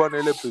kulikuwa na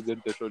ile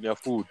presentation ya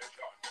food.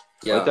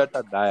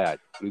 Hata diet,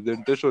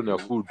 presentation ya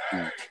food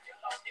too.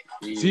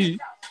 See,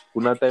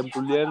 kuna time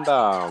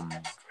tulienda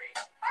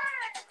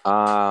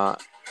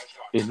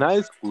in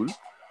high school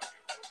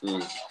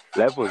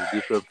life was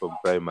different from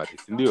primary.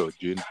 Ndio,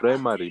 in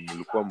primary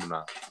mlikuwa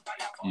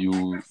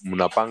you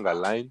mnapanga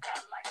line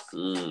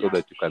so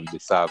that you can be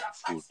served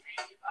food.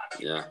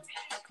 Yeah.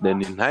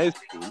 Then in high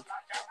school,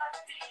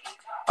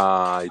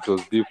 it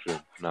was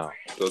different now.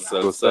 It was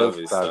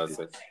self-service.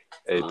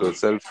 It was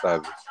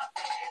self-service.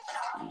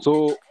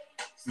 So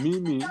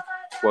mimi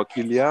kwa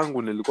akili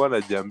yangu nilikuwa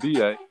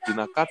najiambia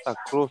inakata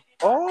across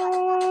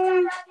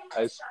all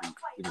high school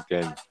in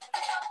Kenya.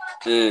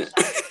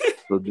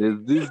 So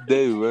there's this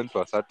day we went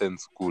to a certain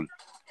school.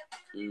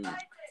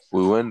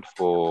 We went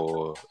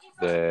for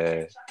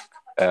there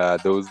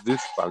was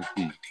this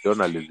funky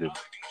journalism.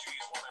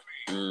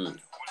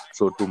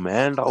 So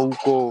tumeenda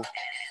huko,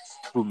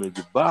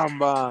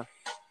 tumejibamba.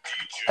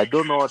 I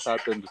don't know what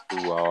happened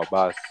to our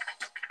bus,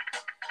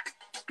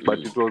 but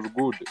it was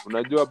good.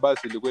 Unajua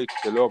bus ilikuwa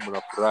ikichelewa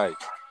mnafurahi.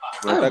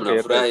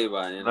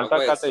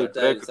 Unataka hata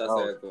i-break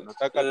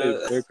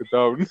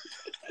down.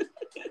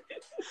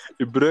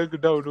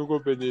 I-break down huko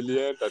penye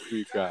ilienda tu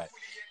ikae.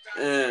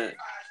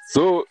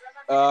 So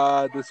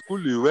the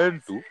school we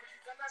went to,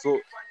 so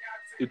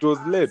it was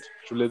late.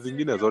 Shule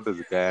zingine zote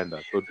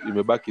zikaenda. So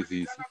imebaki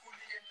sisi.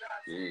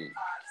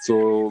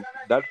 So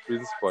that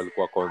principal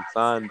alikuwa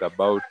concerned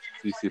about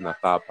sisi na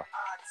sapa.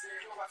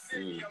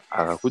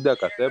 Akakuja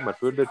akasema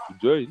twende to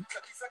join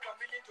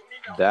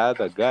the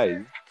other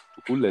guys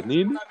tukule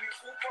nini?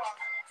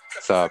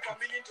 Sapa.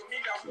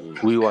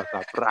 We were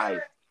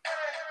surprised.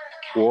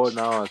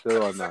 Kuona wase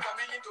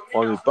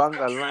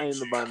wamepanga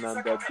line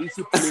bana, the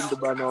disciplined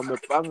bana,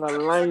 wamepanga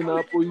line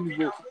hapo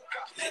hivyo.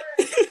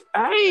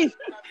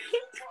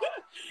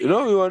 You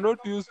know, we were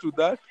not used to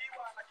that.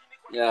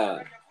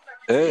 Yeah.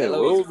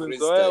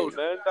 Umezoea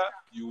unaenda,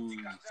 you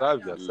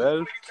serve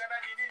yourself,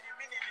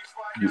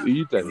 you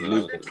eat and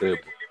leave the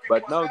table.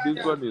 But now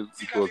this one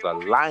it was a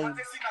line.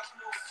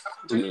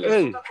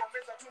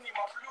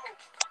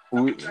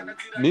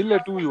 Nile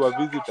tu we were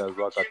visitors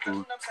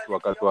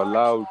wakatu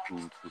allow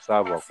to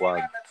serve wa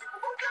kwanza.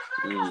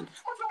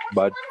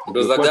 But it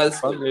was a girls'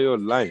 school. Your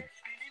line.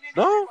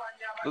 No,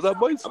 it was a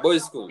boys' school. A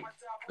boys' school.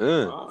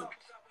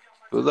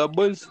 It was a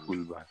boys' school,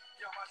 man.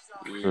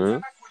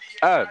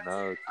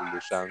 Now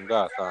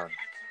tulishangaa sana.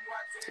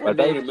 But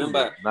I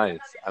remember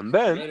nice. And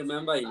then I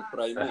remember in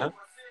primary.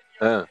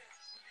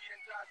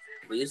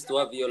 We used to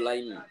have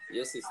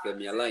your system,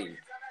 your line.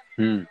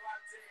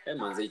 Hey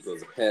man, it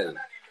was hell.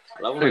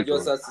 Alafu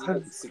unajua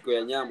sasa siku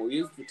ya nyama,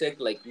 we used to take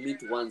like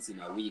meat once in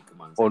a week,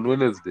 man. On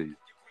Wednesday.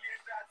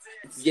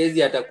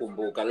 Siwezi hata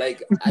kumbuka,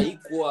 like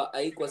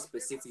haikuwa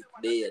specific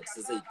day at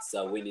sasa it's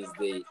a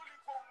Wednesday.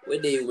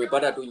 Wednesday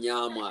umepata tu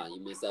nyama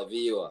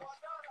imesaviwa.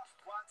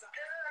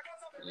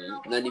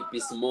 Na ni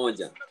piece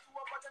moja.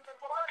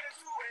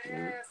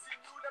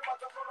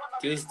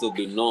 It used to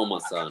be normal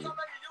sana.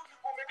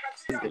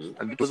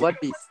 And it was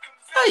what piece?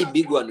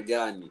 Big one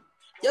gani?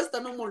 Just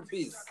a normal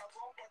piece.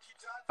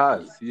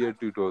 Si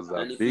yetu it was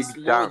a big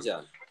chunk.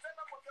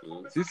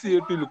 Sisi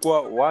yetu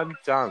ilikuwa one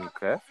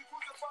chunk,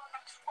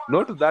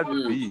 not that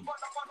big,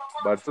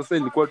 but sasa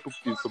ilikuwa tu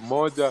piece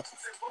moja.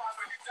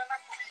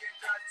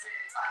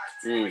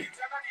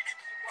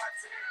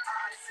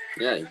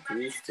 Yeah, it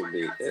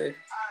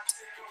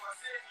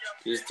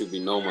used to be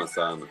normal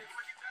sana.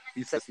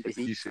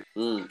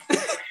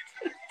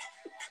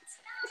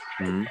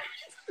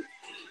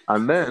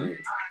 And then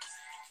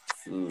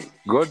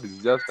God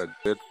is just a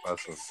great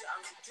person.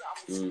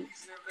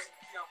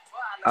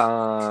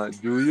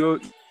 Do you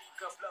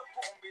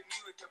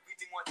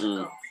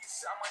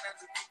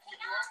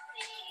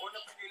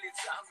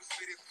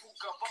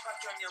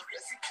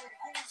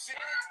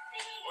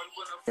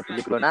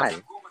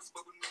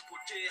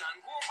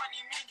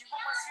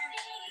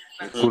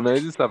kuna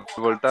hizi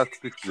survival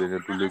tactics zenye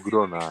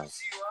tuligrow nayo.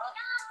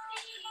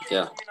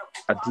 Yeah.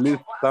 At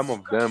least some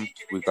of them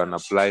we can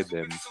apply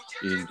them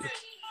in.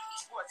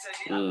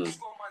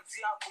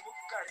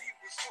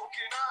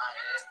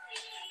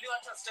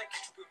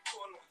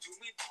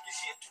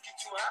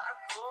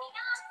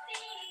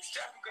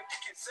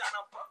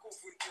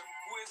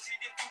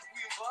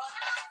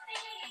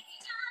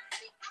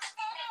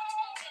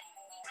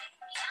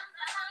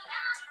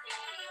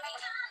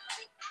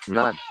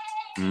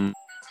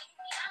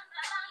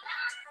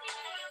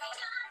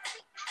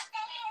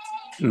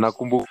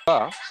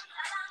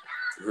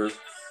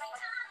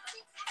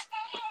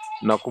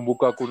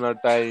 Nakumbuka kuna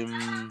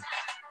time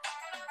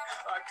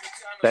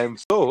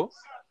so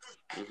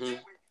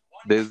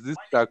there's this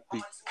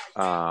tactic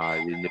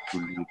yenye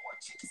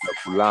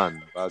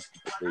tulilearn back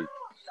in the day.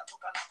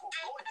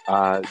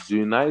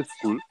 During high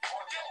school,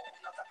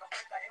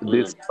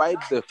 despite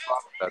the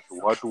fact that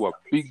watu were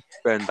big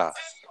spenders.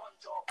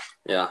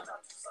 Yeah.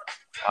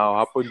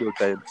 Hapo ndio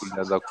time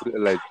tulianza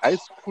like high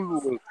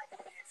school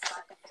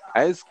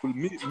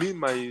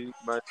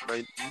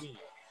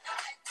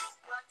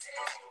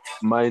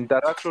my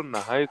interaction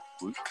na high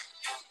school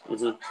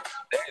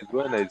that is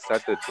when I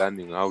started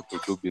learning how to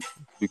do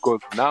business,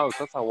 because now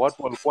sasa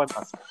watu walikuwa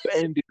na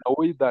spend in a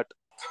way that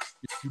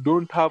if you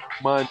don't have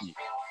money,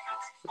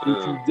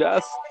 if you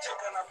just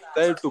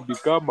decide to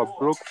become a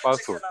broke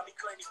person,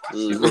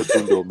 hivyo tu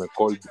ndio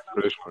umecall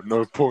depression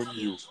upon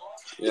you.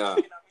 Yeah.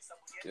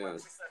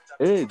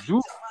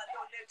 juu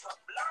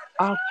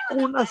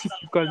hakuna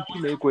siku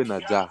kantina iko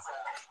inajaa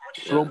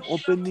from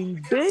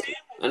opening day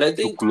and I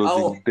think to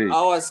closing day.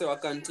 Our sewa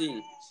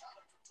canteen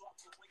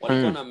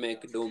walikuwa na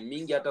make do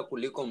mingi hata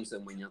kuliko mse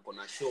mwenye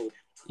akona show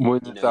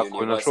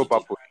mwenye shop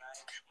hapo.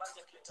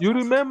 You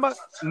remember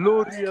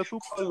lori ya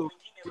super lori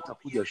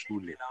inakuja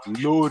shule.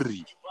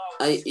 Lori.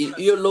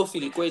 Hiyo loaf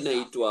ilikuwa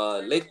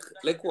inaitwa Lake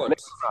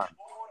what?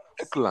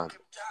 Lakeland.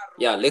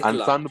 Yeah,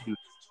 Lakeland. And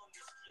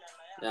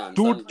yeah,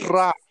 two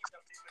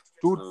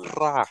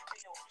trucks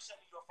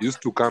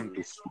used to come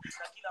to school.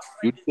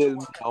 You tell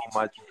me how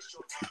much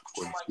it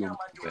consumed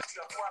there.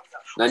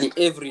 Na ni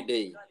every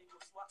day.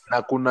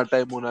 Na kuna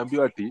time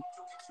unaambiwa ati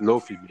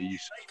loaf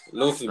imeisha.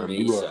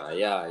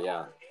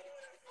 Yeah.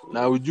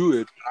 Na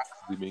ujue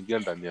trucks zimeingia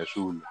ndani ya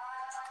shule.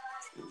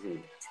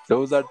 There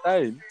was a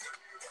time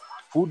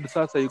food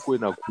sasa iko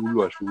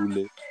inakulwa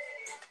shule.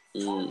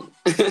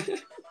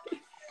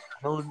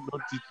 No,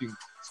 not eating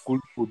school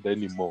food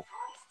anymore.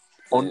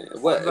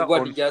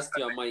 What adjust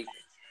your mic?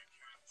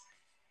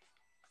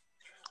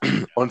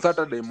 On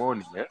Saturday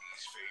morning,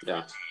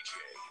 Yeah.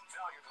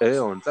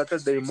 On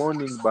Saturday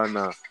morning,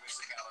 bana,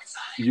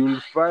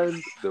 you'll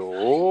find the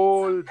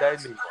whole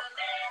dining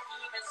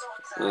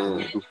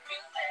hall.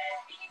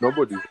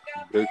 Nobody's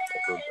eating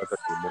breakfast on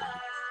Saturday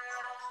morning.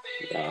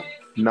 Yeah.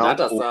 Now,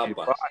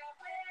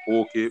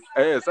 okay.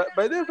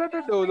 By then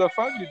Saturday was a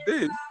family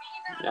day.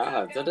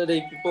 Yeah,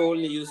 Saturday people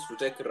only used to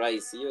take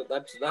rice.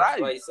 That's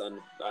rice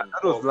and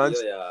that was lunch.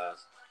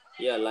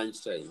 Yeah,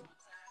 lunchtime.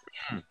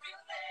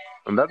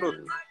 And that was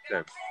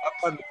time.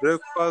 After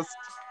breakfast,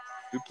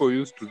 people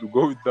used to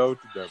go without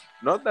them.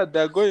 Not that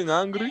they're going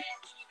hungry.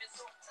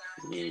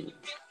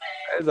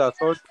 Guys are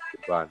thought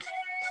bad.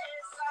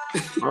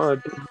 No,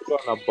 people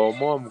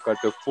wanabomoa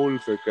mkate full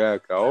peke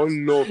yake.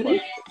 All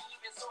over.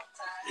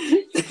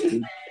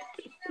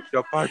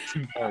 Chapati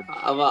ndani.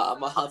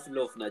 Ama half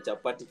loaf na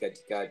chapati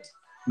katikati.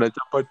 Na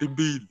chapati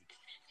mbili.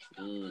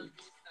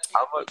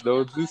 Ama there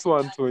was this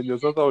one wenye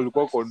sasa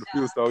walikuwa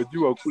confused.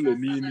 Hawajua kule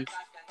nini.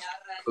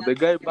 So the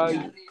guy buys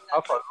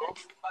half a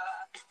loaf,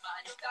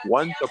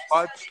 one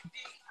chapati,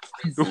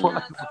 and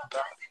one.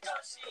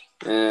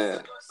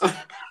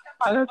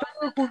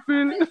 Anataka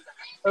kufeel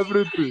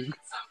everything.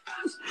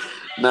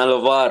 Na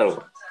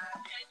Alvaro.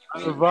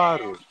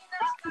 Alvaro,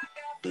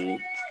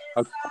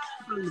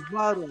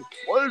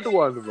 old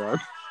one, man.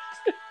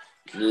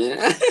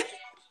 Yeah.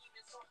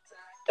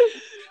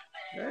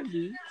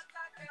 And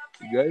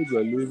guys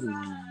were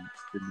living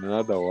in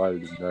another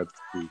world in that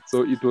school.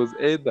 So it was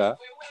either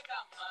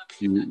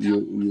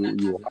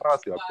you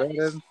harass your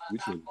parents,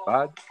 which was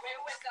bad.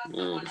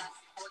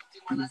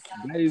 These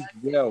guys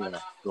there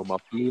were from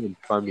affluent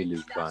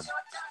families, man.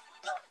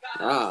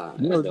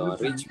 There were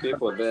rich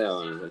people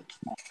there.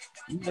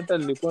 Hata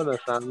nilikuwa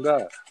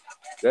nashangaa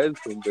guys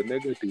from the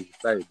negative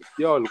side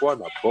pia walikuwa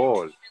na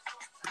ball.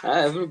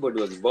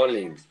 Everybody was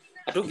balling.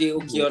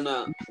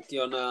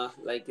 Ukiona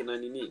like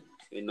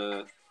in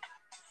a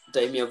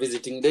time ya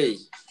visiting day.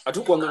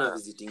 Hatukuanga na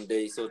visiting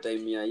day, so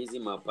time ya hizi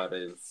ma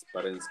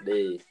parents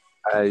day.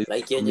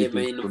 Like yenye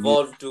may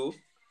involve to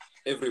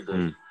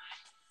everybody.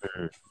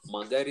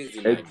 Magari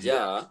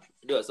zinajaa,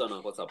 ndio sana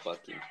nakosa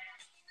parking.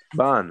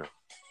 Bana.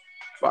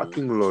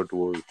 Parking lot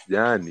was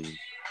jani.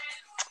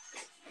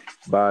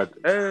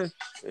 But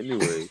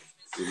anyway,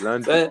 we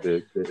learned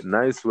the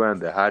nice way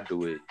and the hard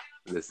way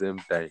at the same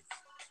time.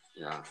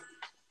 Yeah.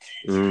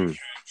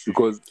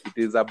 Because it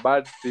is a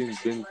bad thing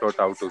being taught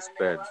how to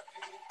spend.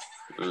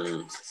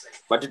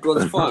 But it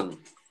was fun.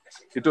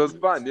 It was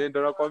fun. Yeah,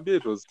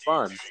 it was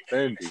fun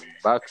spending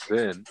back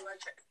then.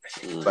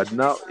 But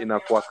now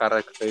inakuwa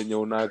character yenye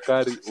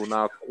una-acquire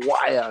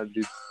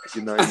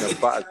in a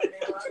bag.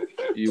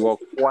 You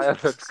acquire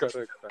that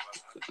character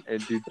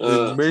and it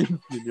remains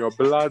in your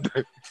blood.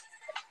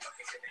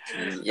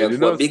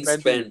 You're a big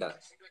spender.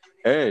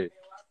 Hey,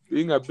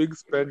 being a big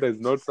spender is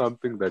not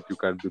something that you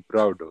can be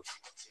proud of.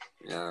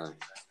 Yeah.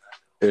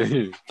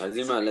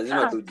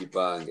 Lazima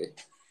tujipange.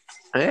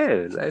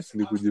 Life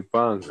ni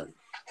kujipanga.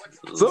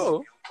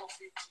 So,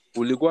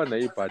 ulikuwa na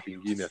hii part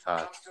ingine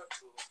sasa.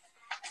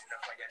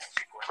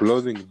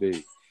 Closing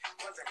day.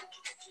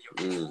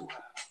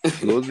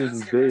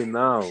 Closing day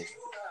now.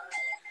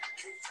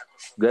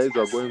 Guys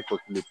are going for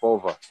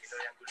sleepover.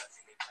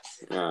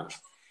 Yeah.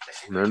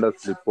 Unaenda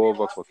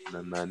sleepover kwa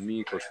kina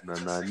nani.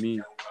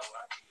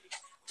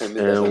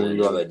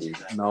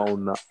 Na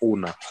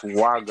una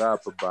swag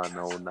up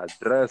bana, una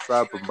dress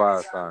up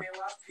mbaya sana.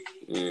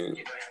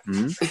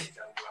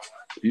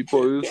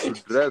 People used to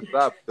dress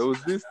up. There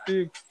was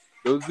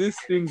this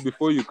thing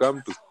before you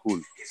come to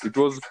school. It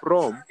was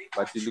prom,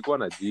 but ilikuwa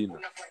na jina.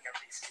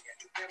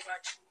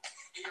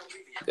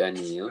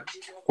 Gani hiyo?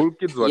 Cool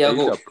kids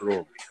wanaita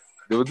prom.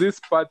 There was this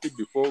party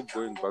before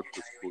going back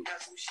to school.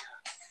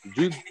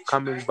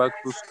 Coming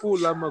back to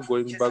school ama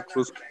going back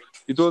to school?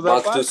 It was back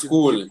a party to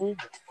school.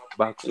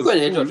 Back to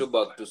school.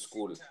 Back to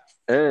school.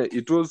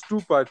 It was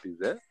two parties.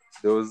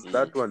 There was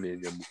that one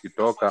yenye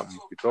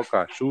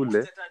mkitoka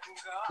shule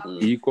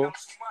iko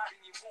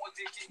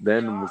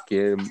Then we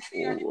came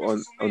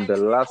on the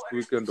last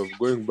weekend of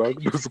going back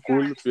to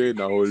school pia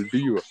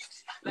inaholdiwa.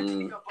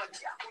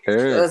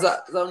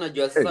 Sasa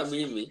unajua sasa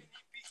mimi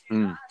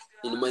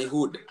in my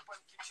hood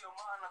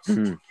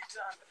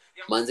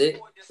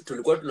manze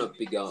tulikuwa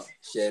tunapiga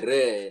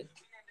sherehe,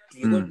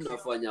 tulikuwa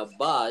tunafanya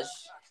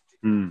bash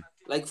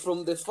like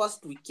from the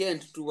first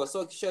weekend to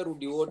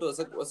wasokisharudi wote,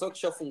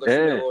 wasokishafunga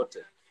shule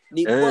wote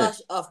ni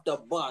bash after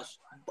bash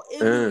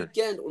every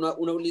weekend.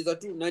 Unauliza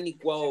tu nani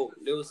kwao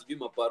leo, sijui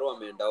maparo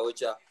ameenda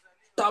Ocha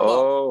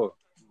taba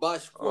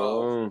bash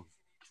kwao.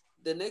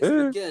 The next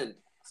weekend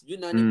sijui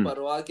nani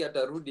paro wake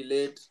atarudi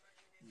late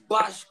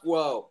bash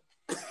kwao.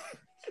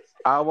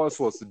 Ours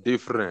was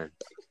different.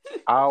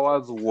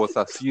 Ours was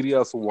a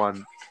serious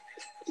one.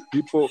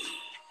 People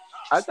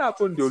hata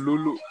hapo ndio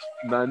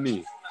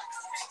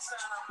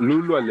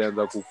Lulu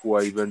alianza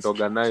kukua event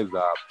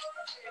organizer hapo.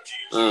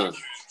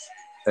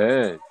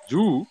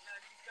 Juu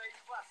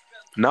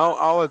now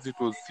ours it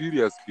was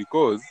serious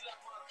because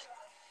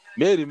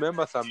may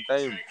remember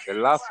sometime the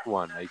last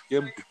one I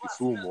came to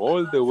Kisumu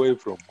all the way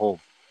from home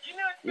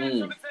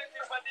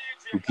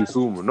to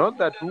Kisumu. Not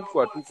that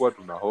hatukuwa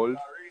tuna hold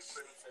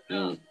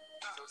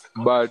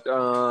but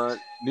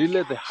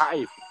nile the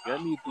hype,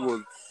 yani it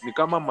was ni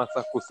kama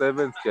Masako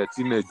Sevens ya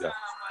teenagers.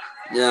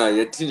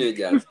 Ya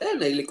teenagers. Na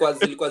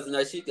zilikuwa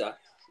zinashika.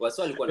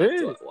 Watu walikuwa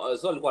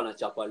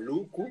wanachapa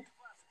luku.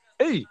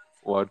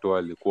 Watu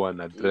walikuwa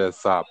na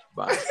dress up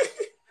bana.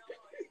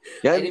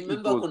 Yani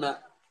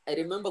I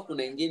remember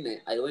kuna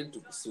ingine I went to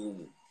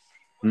Kisumu.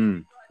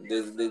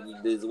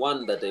 There's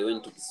one that I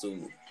went to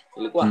Kisumu.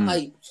 Ilikuwa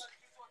hype.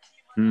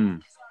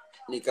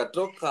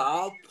 Nikatoka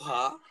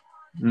hapa.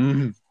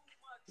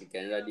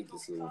 Nikaenda hadi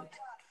Kisumu.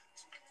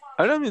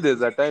 I mean,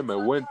 there's a time I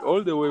went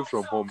all the way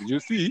from home. You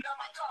see,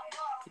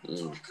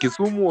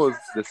 Kisumu was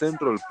the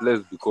central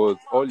place because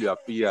all your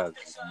peers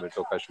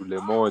umetoka shule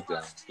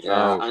moja.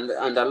 Yeah,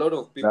 and a lot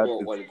of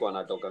people walikuwa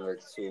wanatoka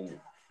Kisumu.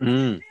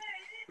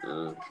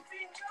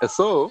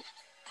 So,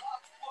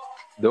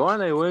 the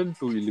one I went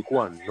to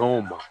ilikuwa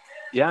noma.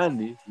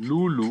 Yani,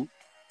 Lulu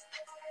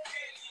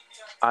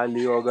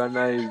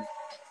aliorganize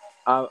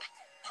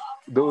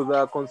there was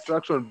a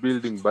construction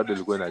building bado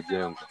ilikuwa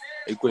inajengwa.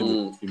 Haikuwa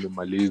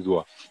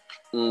imemalizwa.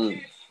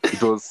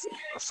 It was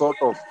a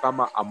sort of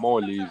kama a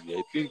mall hivi.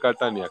 I think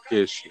hata ni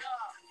Akeshi.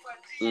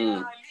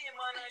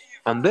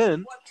 And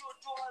then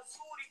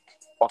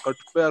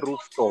wakatupea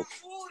rooftop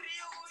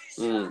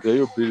ya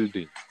hiyo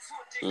building.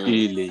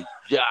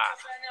 Ilijaa.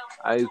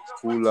 High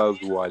schoolers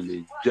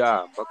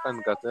walijaa. Mpaka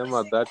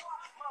nikasema that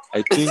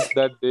I think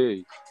that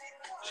day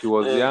she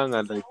was young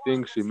and I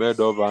think she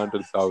made over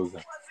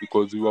 100,000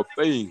 because we were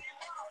paying.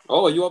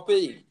 Oh, you were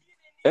paying?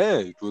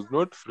 It was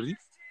not free.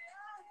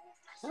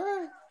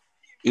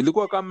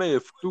 Ilikuwa kama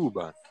F2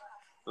 ba.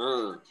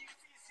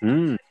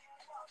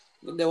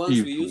 The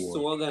ones we used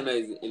to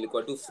organize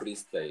ilikuwa tu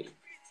freestyle.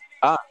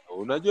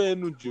 Unajua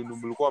yenu junu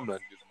mlikuwa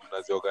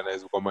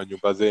mnaziorganize kwa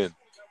manyumba zenu.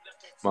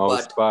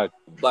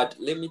 But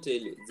let me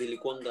tell you,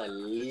 zilikuwanga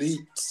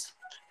lit.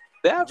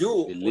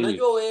 Juu,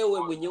 unajua wewe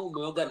mwenyewe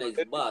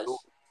umeorganize bash.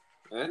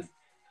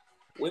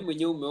 Wewe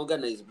mwenyewe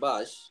umeorganize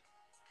bash.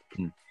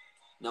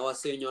 Na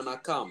wasenyo wana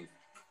come.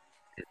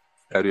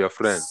 Are your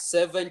friend?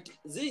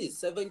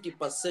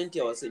 70%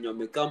 ya wasenyo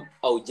wamekam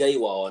haujai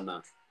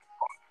waona.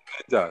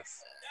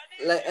 Just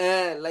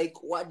like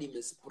word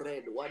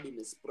imespread.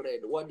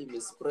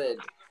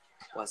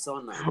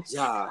 Wasona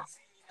ja.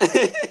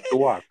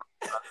 Work.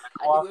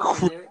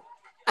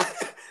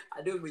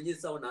 Hadi mwenyewe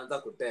sasa unaanza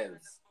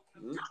kutense.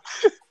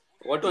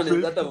 Watu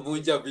wanaweza hata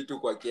vunja vitu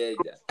kwa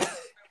keja.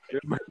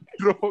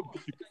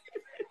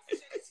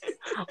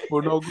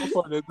 Unaogopa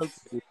unaweza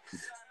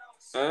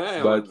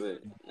but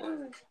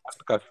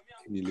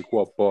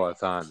ilikuwa poa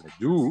sana.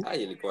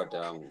 Ilikuwa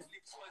tamu.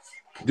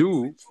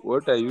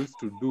 What I used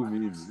to do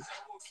mimi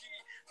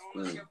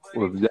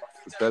was just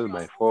to tell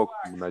my folk,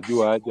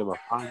 mnajua aje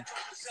mafans.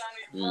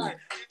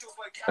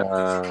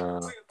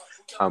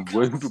 I'm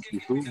going to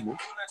Kisumu.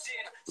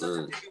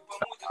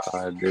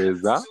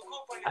 There's a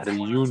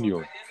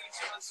reunion.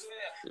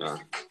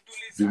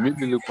 Mimi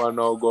nilikuwa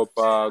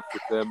naogopa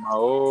kusema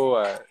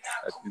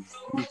at this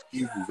school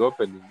is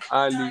opening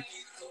early.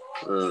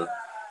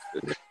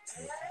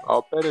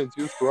 Our parents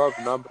used to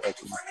have numbers.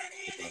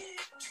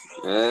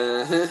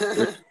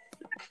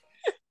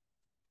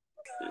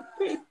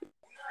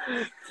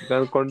 You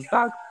can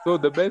contact. So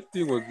the best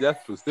thing was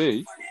just to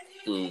say,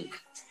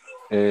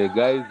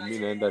 guys, me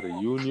naenda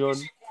reunion.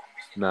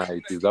 Nah,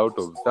 it is out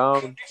of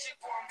town.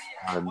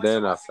 And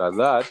then after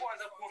that,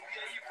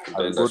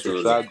 I'll go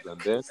to Shags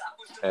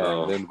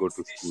and then go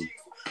to school.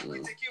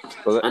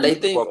 So and I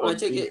think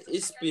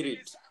unacheke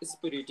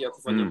spirit ya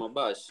kufanya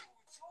mabash.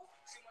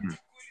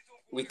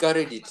 We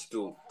carried it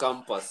to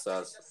campus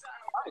as.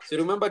 So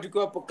remember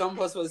tukiwa hapo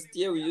campus was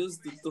here, we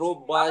used to throw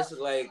bash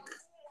like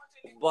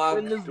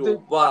back to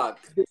back.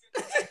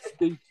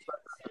 We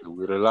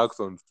relax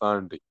on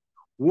Sunday.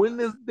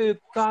 Wednesday,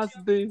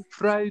 Thursday,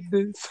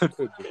 Friday,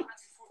 Saturday.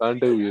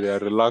 Sunday we are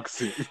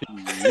relaxing.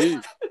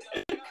 It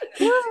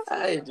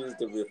used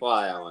to be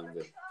fire one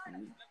day.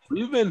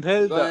 We even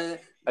held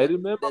I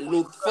remember the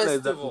Loop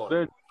Festival.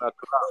 Event in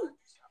Accra.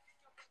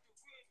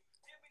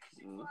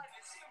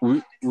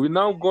 We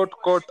now got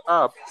caught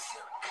up.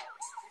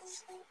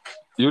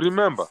 You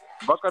remember?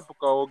 Baka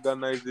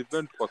tuka-organize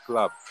event for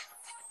club.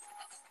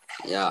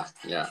 Yeah.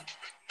 Yeah,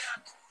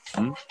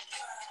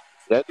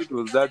 it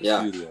was that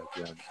serious,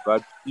 yeah.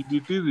 But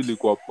EBT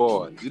zilikuwa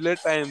poa. Zile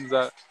times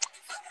are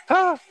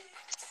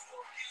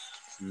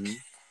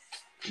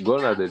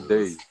gone are the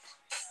days.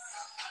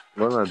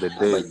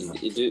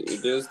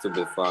 It used to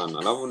be fun.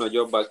 Alafu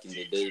unajua back in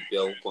the day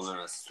pia hukuwa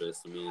na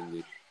stress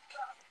mingi.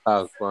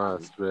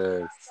 Kwa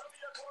stress.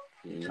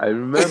 I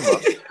remember.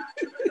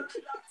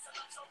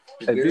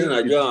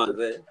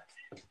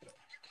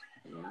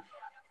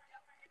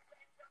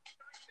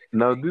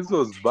 Now this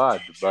was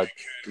bad, but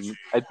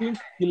I think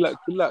killer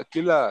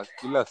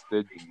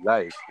stage in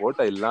life. What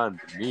I learned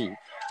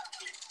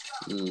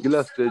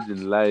killer stage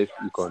in life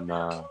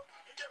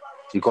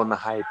iko na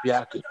hype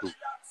yake too.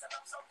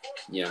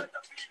 Yeah.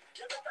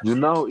 You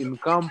know, in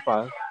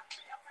campus,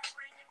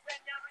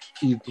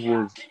 it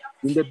was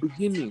in the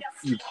beginning.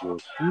 It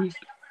was sweet.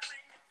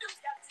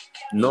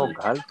 No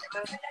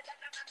girlfriend.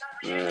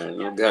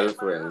 No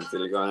girlfriend.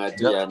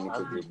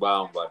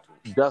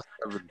 Just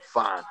having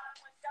fun.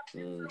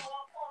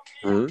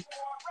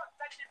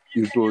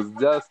 It was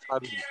just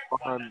having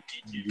fun,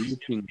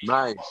 looking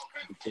nice.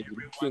 Because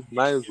looking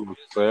nice was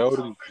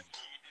priority.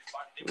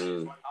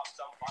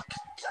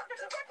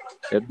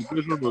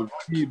 Education was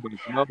key, but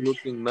now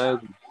looking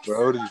nice was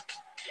priority.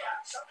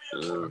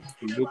 To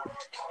look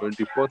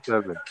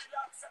 24/7.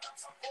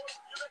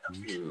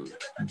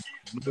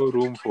 No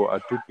room for a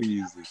tutu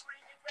easy.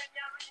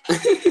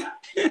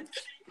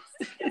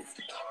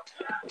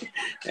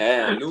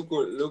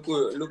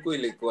 Luku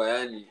ilikuwa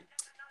yani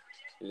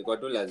ilikuwa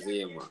tu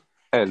lazima.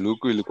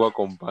 Luku ilikuwa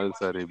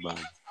compulsory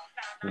bana.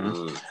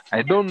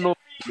 I don't know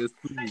the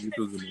school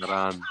vitu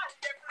zinaran.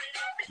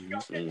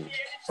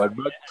 But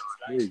back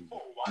in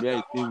the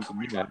days, I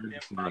think I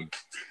had fun.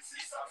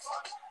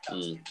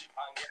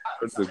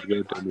 Don't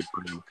regret any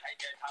time.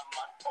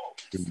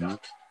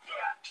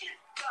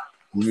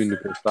 Mimi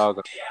niko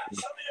sawa.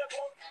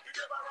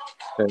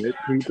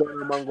 Tulikuwa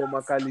na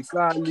mangoma kali.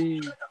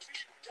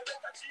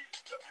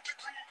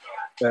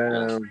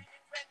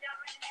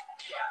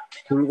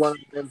 Tulikuwa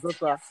na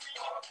sasa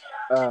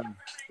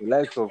the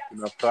likes of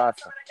kuna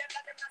Prasa.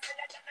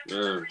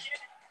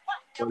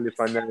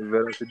 Walifanya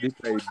Velocity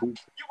Ibu.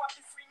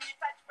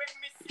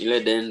 Ile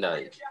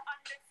denda.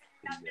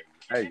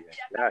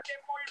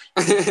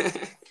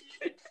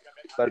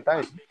 That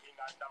time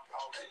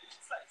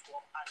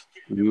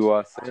we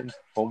were sent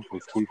home for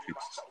school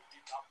fees.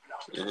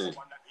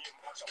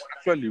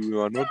 Actually, we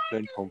were not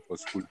sent home for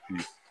school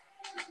fees.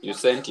 You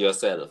sent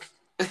yourself.